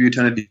not going to give you a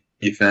ton of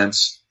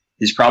defense.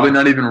 He's probably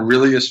not even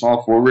really a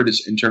small forward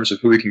in terms of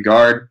who he can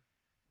guard.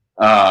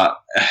 I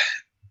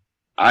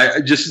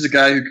just as a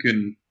guy who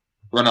can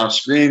run off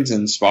screens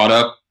and spot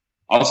up,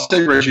 I'll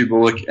take Reggie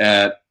Bullock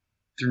at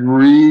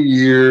 3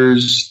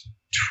 years,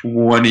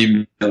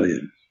 $20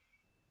 million.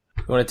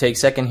 You want to take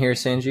second here,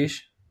 Sanjish?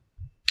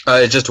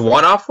 Just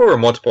one offer or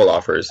multiple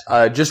offers?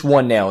 Just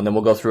one now, and then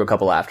we'll go through a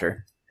couple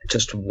after.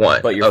 Just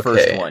one. But your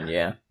first one,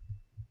 yeah.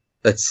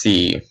 Let's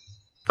see.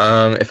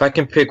 If I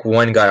can pick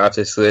one guy off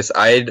this list,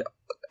 I'd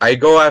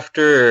go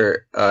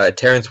after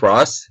Terrence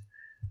Ross,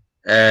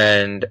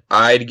 and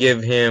I'd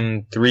give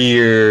him 3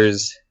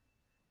 years.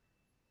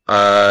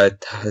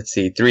 Let's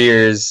see, 3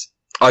 years.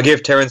 I'll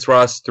give Terrence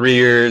Ross 3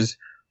 years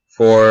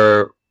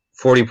for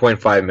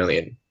 $40.5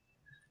 million.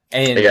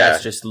 And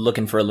that's just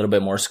looking for a little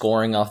bit more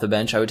scoring off the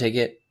bench, I would take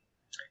it.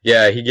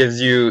 Yeah, he gives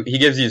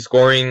you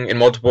scoring in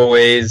multiple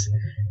ways.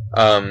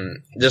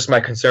 Just my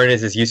concern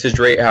is his usage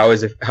rate. How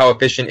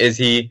efficient is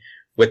he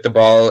with the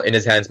ball in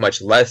his hands?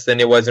 Much less than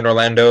it was in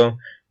Orlando,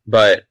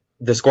 but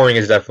the scoring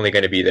is definitely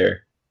going to be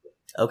there.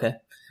 Okay.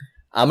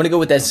 I'm going to go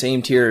with that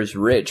same tier as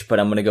Rich, but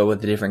I'm going to go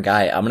with a different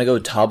guy. I'm going to go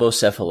Thabo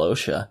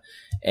Sefolosha.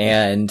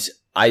 And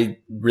I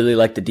really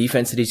like the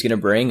defense that he's going to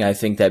bring. I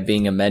think that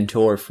being a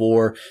mentor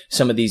for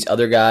some of these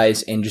other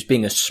guys and just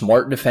being a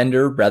smart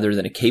defender rather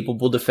than a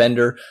capable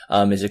defender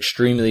is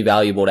extremely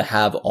valuable to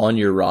have on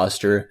your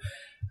roster.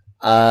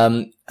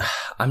 I'm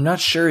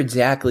not sure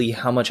exactly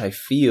how much I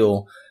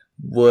feel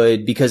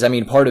because I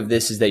mean, part of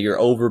this is that you're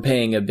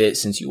overpaying a bit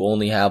since you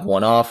only have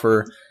one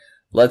offer.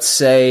 Let's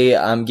say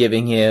I'm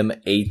giving him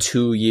a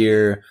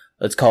 2-year,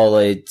 let's call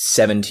it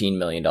 $17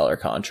 million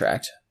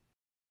contract.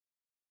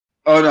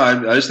 Oh, no,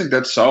 I just think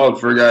that's solid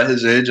for a guy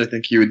his age. I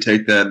think he would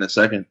take that in a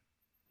second.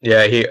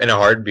 Yeah, in a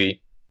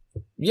heartbeat.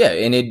 Yeah,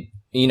 and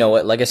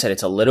like I said,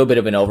 it's a little bit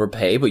of an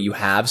overpay, but you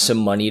have some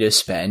money to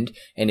spend,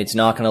 and it's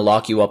not going to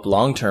lock you up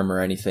long term or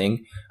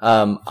anything.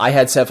 I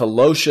had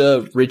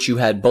Sefolosha, Rich, you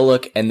had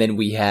Bullock, and then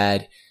we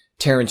had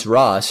Terrence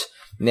Ross.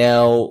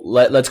 Now,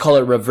 let's call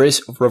it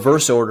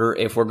reverse order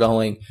if we're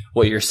going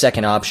what your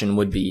second option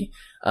would be.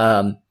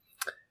 I'm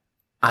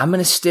going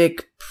to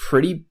stick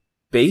pretty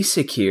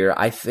basic here.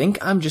 I think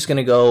I'm just going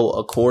to go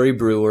a Corey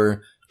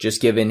Brewer,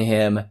 just giving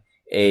him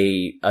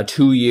a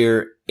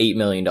 2-year, $8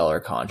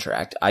 million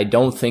contract. I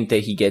don't think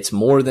that he gets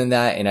more than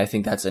that, and I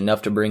think that's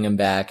enough to bring him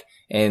back.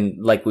 And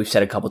like we've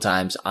said a couple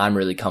times, I'm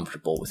really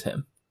comfortable with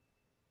him.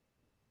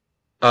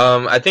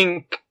 I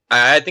think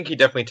he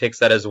definitely takes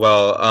that as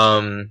well.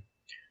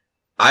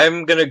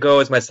 I'm going to go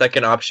as my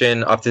second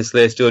option off this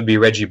list. It would be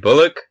Reggie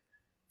Bullock.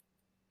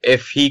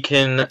 If he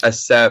can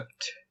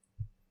accept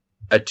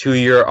a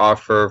 2-year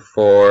offer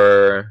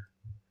for,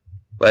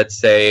 let's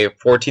say,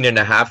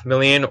 $14.5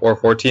 million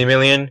or $14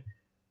 million,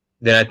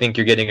 then I think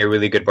you're getting a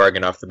really good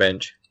bargain off the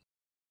bench.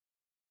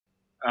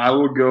 I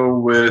will go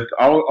with.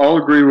 I'll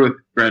agree with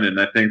Brendan.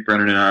 I think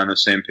Brendan and I are on the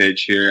same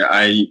page here.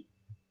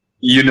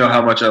 You know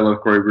how much I love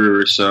Corey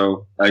Brewer,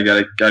 so I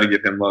gotta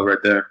give him love right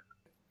there.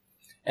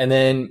 And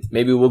then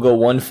maybe we'll go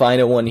one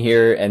final one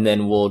here, and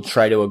then we'll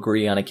try to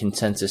agree on a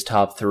consensus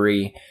top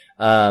 3.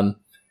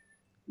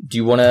 Do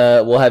you want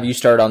to? We'll have you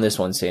start on this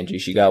one,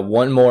 Sanjeesh. You got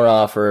one more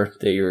offer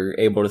that you're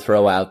able to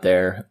throw out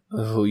there.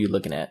 Who are you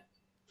looking at?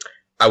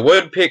 I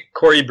would pick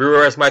Corey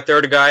Brewer as my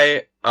third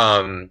guy,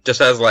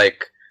 just as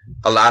like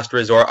a last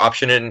resort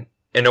option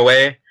in a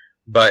way.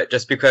 But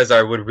just because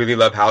I would really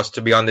love House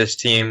to be on this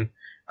team,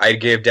 I'd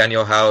give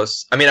Daniel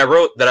House. I mean, I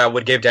wrote that I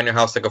would give Daniel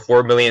House like a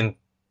 4 million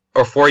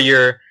or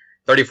 4-year,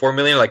 34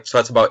 million. Like so,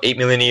 that's about 8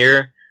 million a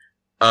year.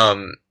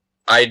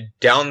 I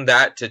down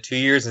that to 2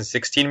 years and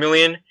 16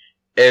 million.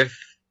 If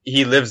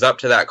he lives up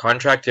to that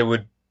contract, it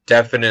would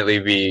definitely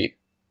be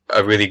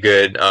a really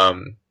good,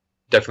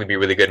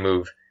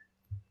 move.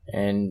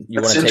 And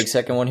you want to take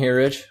second one here,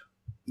 Rich?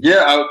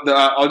 Yeah,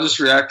 I'll just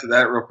react to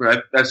that real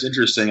quick. That's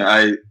interesting.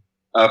 A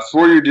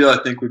 4-year deal,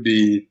 I think, would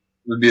be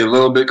a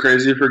little bit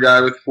crazy for a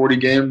guy with 40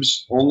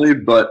 games only,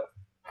 but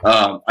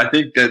I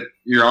think that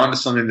you're onto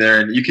something there,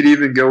 and you could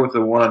even go with a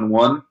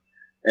 1-on-1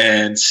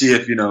 and see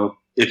if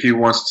he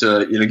wants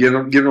to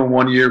give him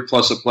 1 year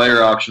plus a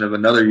player option of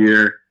another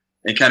year.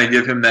 And kind of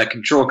give him that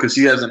control because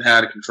he hasn't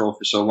had control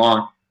for so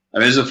long. I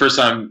mean, this is the first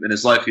time in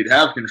his life he'd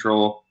have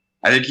control.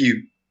 I think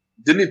he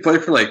play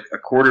for like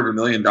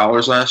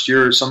 $250,000 last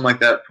year or something like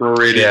that,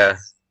 prorated. Yeah.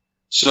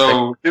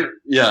 So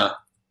yeah,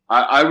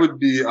 I would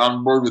be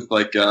on board with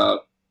like 7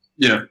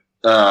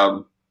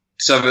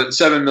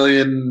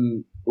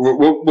 million.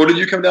 What did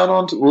you come down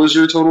on? What was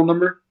your total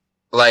number?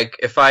 Like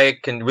if I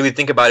can really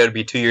think about it, it'd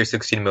be 2 years,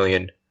 16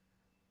 million.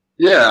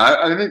 Yeah,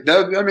 I think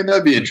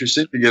that'd be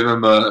interesting to give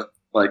him a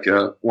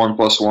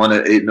 1+1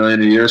 at 8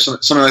 million a year,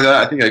 something like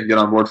that. I think I could get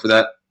on board for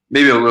that.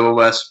 Maybe a little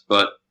less,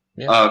 but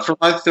for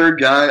my third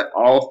guy,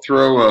 I'll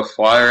throw a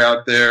flyer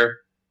out there.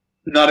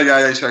 Not a guy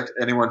I expect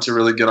anyone to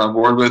really get on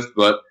board with,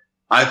 but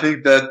I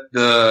think that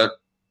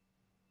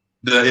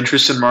the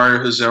interest in Mario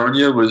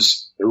Hezonja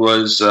was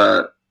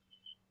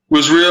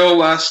real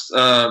last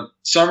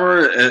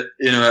summer.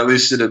 At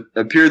least it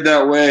appeared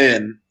that way,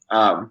 and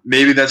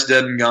maybe that's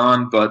dead and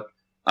gone. But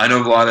I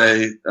know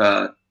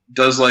Vlade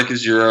does like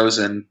his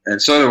Euros, and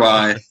so do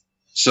I.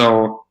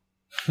 So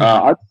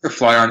I'd put a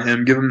flyer on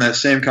him, give him that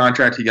same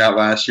contract he got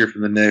last year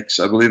from the Knicks.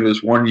 I believe it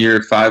was 1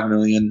 year, $5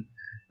 million.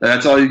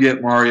 That's all you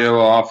get, Mario.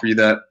 I'll offer you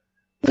that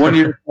 1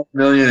 year, $5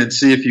 million, and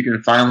see if you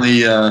can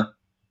finally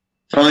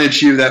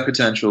achieve that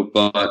potential.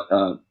 But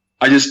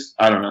I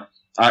don't know.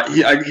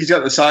 He's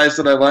got the size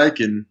that I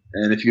like, and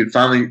if you could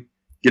finally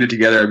get it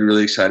together, I'd be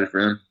really excited for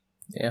him.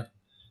 Yeah.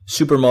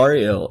 Super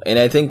Mario. And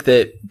I think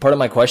that part of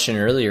my question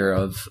earlier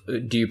of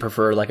do you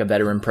prefer like a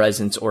veteran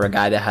presence or a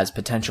guy that has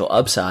potential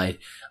upside?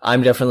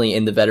 I'm definitely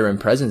in the veteran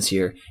presence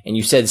here. And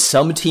you said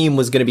some team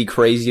was going to be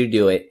crazy to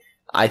do it.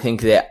 I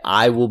think that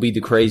I will be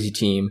the crazy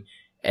team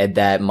and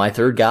that my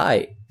third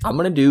guy, I'm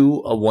going to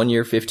do a 1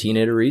 year 15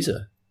 at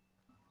Ariza.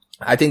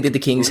 I think that the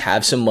Kings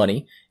have some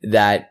money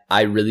that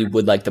I really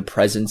would like the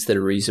presence that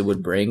Ariza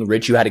would bring.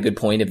 Rich, you had a good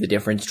point of the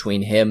difference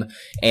between him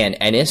and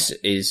Ennis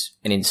is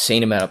an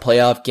insane amount of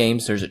playoff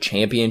games. There's a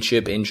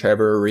championship in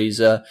Trevor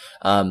Ariza.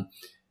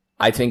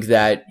 I think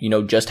that,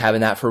 just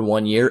having that for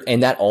 1 year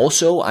and that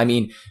also, I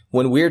mean,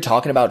 when we're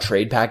talking about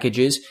trade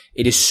packages,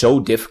 it is so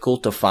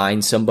difficult to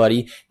find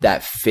somebody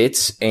that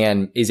fits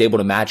and is able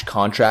to match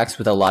contracts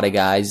with a lot of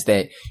guys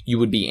that you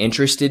would be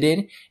interested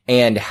in,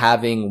 and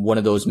having one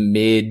of those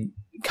mid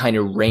kind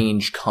of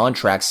range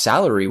contracts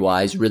salary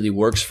wise really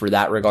works for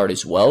that regard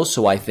as well.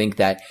 So I think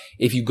that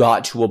if you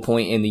got to a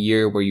point in the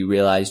year where you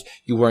realized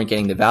you weren't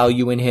getting the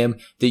value in him,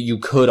 that you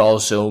could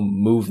also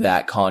move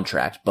that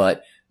contract.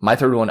 But my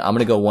third one, I'm going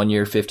to go 1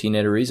 year 15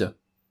 at Ariza.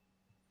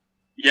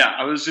 Yeah,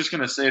 I was just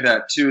going to say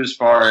that too, as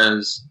far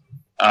as,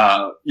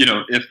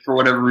 if for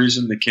whatever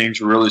reason the Kings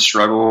really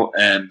struggle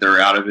and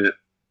they're out of it,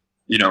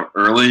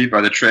 early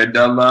by the trade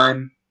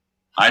deadline,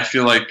 I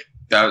feel like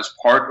that was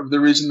part of the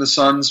reason the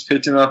Suns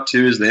picked him up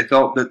too, is they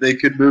felt that they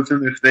could move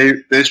him if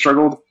they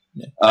struggled.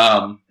 Yeah.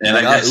 And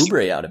I got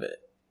Oubre out of it.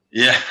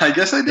 Yeah, I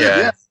guess I did.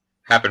 Yeah.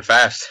 Happened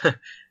fast.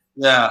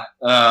 Yeah.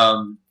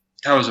 That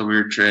was a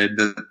weird trade.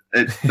 The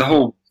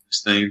whole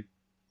thing,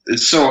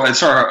 it's so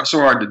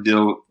hard to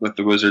deal with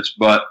the Wizards,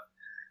 but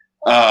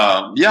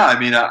I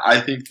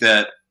think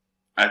that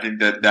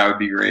would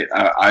be great.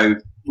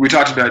 We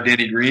talked about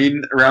Danny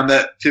Green around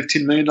that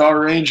 $15 million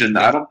range, and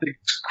I don't think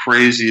it's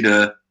crazy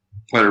to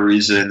put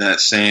Ariza in that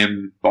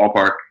same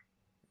ballpark.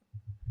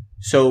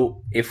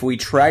 So if we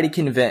try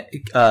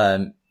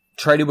to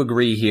try to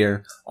agree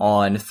here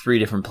on three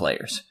different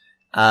players,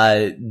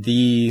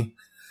 the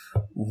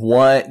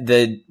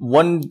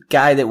one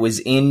guy that was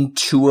in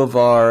two of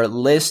our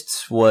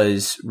lists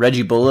was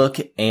Reggie Bullock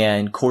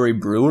and Corey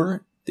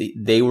Brewer.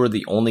 They were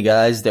the only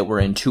guys that were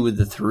in two of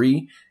the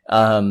three.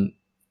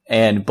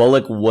 And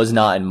Bullock was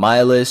not in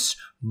my list.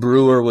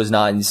 Brewer was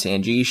not in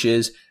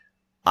Sanjeesh's.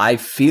 I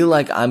feel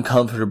like I'm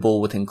comfortable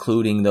with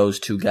including those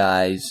two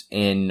guys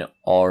in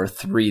our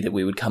three that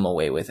we would come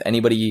away with.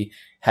 Anybody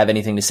have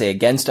anything to say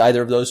against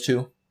either of those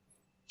two?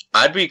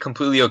 I'd be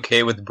completely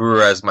okay with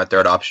Brewer as my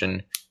third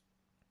option.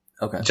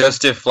 Okay.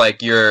 Just if,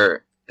 like,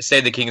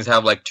 say the Kings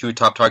have, like, two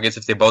top targets,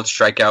 if they both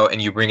strike out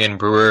and you bring in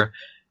Brewer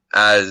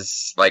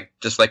as, like,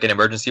 just like an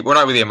emergency, well,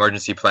 not really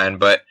emergency plan,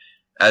 but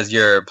as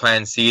your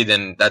plan C,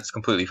 then that's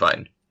completely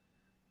fine.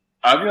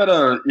 I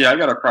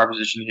got a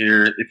proposition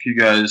here. If you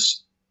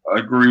guys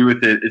agree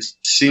with it, it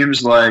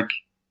seems like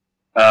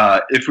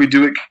if we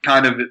do it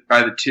kind of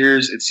by the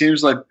tiers, it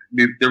seems like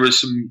there was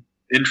some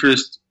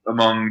interest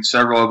among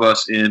several of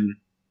us in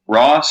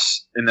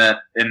Ross in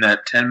that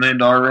 $10 million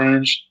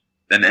range,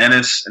 then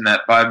Ennis in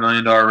that $5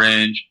 million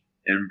range,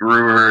 and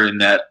Brewer in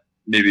that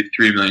maybe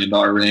 $3 million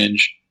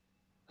range.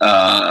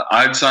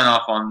 I'd sign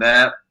off on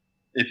that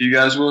if you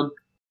guys would.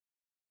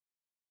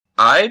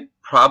 I'd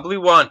probably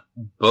want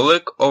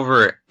Bullock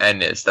over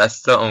Ennis.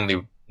 That's the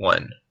only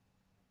one.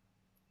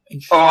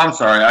 Oh, I'm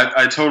sorry.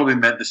 I totally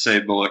meant to say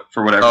Bullock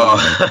for whatever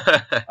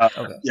reason.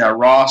 Okay. Yeah,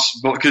 Ross,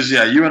 because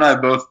you and I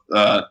both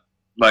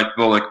like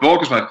Bullock. Bullock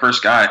was my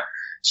first guy.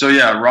 So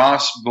yeah,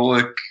 Ross,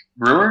 Bullock,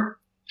 Brewer.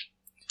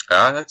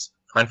 That's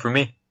fine for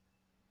me.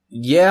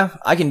 Yeah,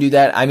 I can do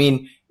that. I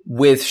mean,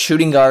 with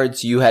shooting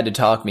guards, you had to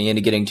talk me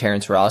into getting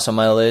Terrence Ross on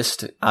my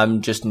list.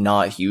 I'm just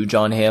not huge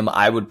on him.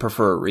 I would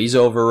prefer Ariza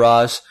over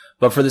Ross.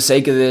 But for the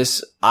sake of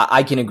this,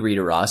 I can agree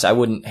to Ross. I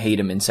wouldn't hate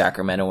him in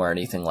Sacramento or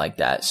anything like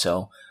that.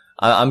 So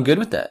I'm good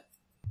with that.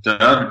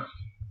 Done.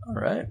 All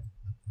right.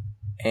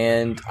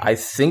 And I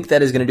think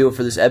that is going to do it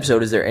for this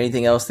episode. Is there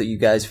anything else that you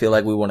guys feel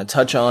like we want to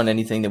touch on?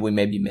 Anything that we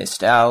maybe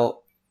missed out?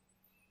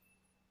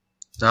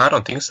 No, I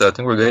don't think so. I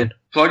think we're good.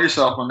 Plug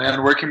yourself, my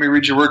man. Where can we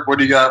read your work? What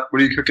do you got? What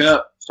are you cooking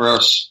up for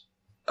us?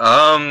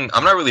 I'm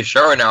not really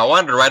sure right now. I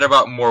wanted to write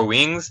about more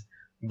wings,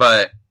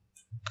 but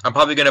I'm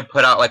probably going to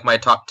put out like my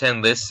top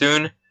 10 list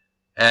soon.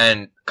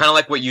 And kind of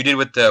like what you did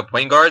with the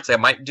point guards, I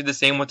might do the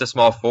same with the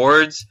small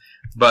forwards.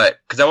 But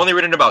because I've only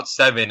written about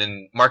 7,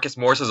 and Marcus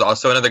Morris is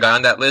also another guy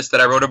on that list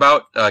that I wrote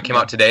about, came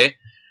out today.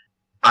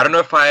 I don't know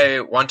if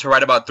I want to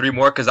write about 3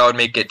 more because that would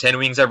make it 10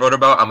 wings I wrote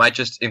about. I might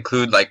just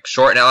include like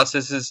short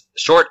analysis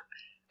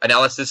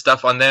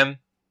stuff on them.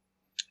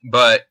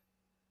 But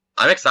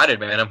I'm excited,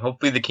 man.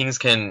 Hopefully the Kings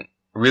can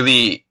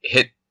really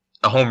hit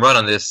a home run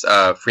on this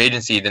free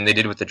agency than they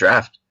did with the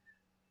draft.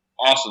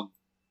 Awesome.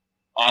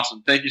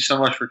 Thank you so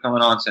much for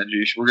coming on,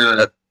 Sanjeesh. We're going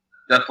to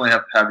definitely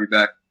have to have you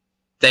back.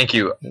 Thank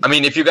you. I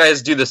mean, if you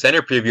guys do the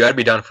center preview, I'd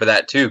be down for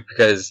that too,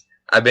 because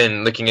I've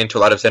been looking into a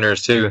lot of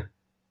centers too.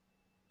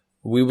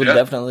 We would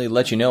definitely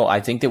let you know. I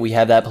think that we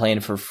have that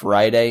planned for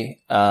Friday.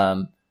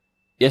 So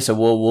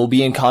we'll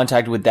be in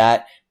contact with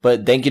that.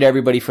 But thank you to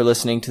everybody for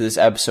listening to this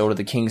episode of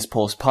the King's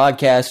Pulse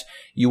podcast.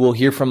 You will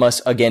hear from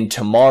us again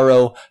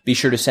tomorrow. Be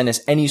sure to send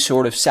us any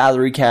sort of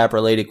salary cap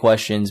related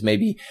questions,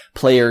 maybe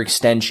player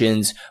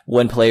extensions,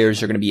 when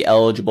players are going to be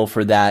eligible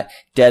for that,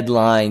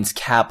 deadlines,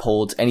 cap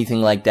holds,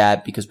 anything like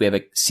that, because we have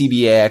a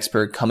CBA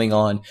expert coming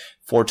on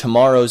for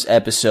tomorrow's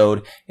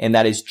episode, and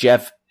that is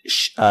Jeff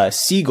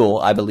Siegel,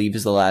 I believe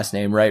is the last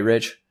name, right,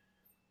 Rich?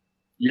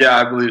 Yeah,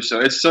 I believe so.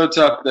 It's so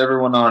tough with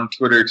everyone on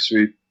Twitter because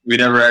we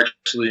never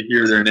actually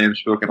hear their name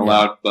spoken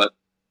aloud. But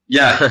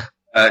yeah,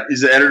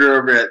 he's the editor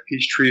over at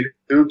Peachtree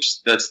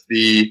Hoops. That's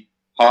the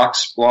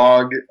Hawks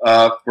blog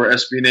for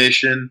SB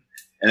Nation.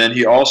 And then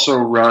he also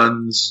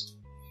runs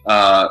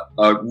a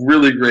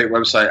really great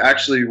website,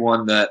 actually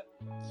one that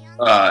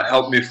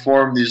helped me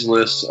form these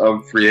lists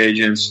of free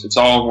agents. It's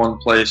all in one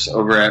place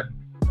over at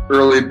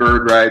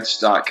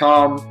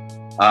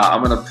earlybirdrights.com.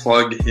 I'm going to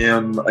plug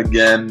him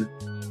again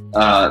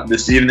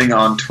this evening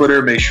on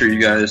Twitter. Make sure you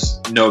guys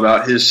know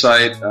about his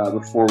site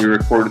before we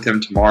record with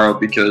him tomorrow,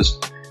 because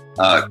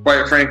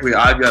quite frankly,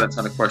 I've got a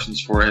ton of questions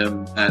for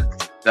him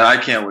that I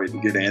can't wait to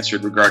get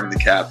answered regarding the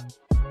cap.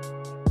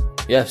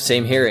 Yeah,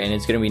 same here, and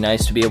it's going to be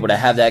nice to be able to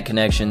have that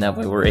connection. That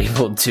way we're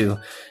able to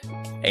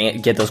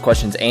get those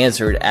questions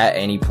answered at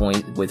any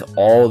point with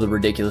all the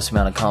ridiculous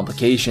amount of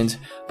complications.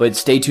 But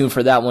stay tuned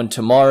for that one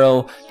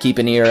tomorrow. Keep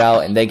an ear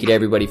out, and thank you to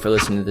everybody for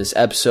listening to this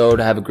episode.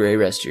 Have a great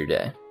rest of your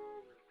day.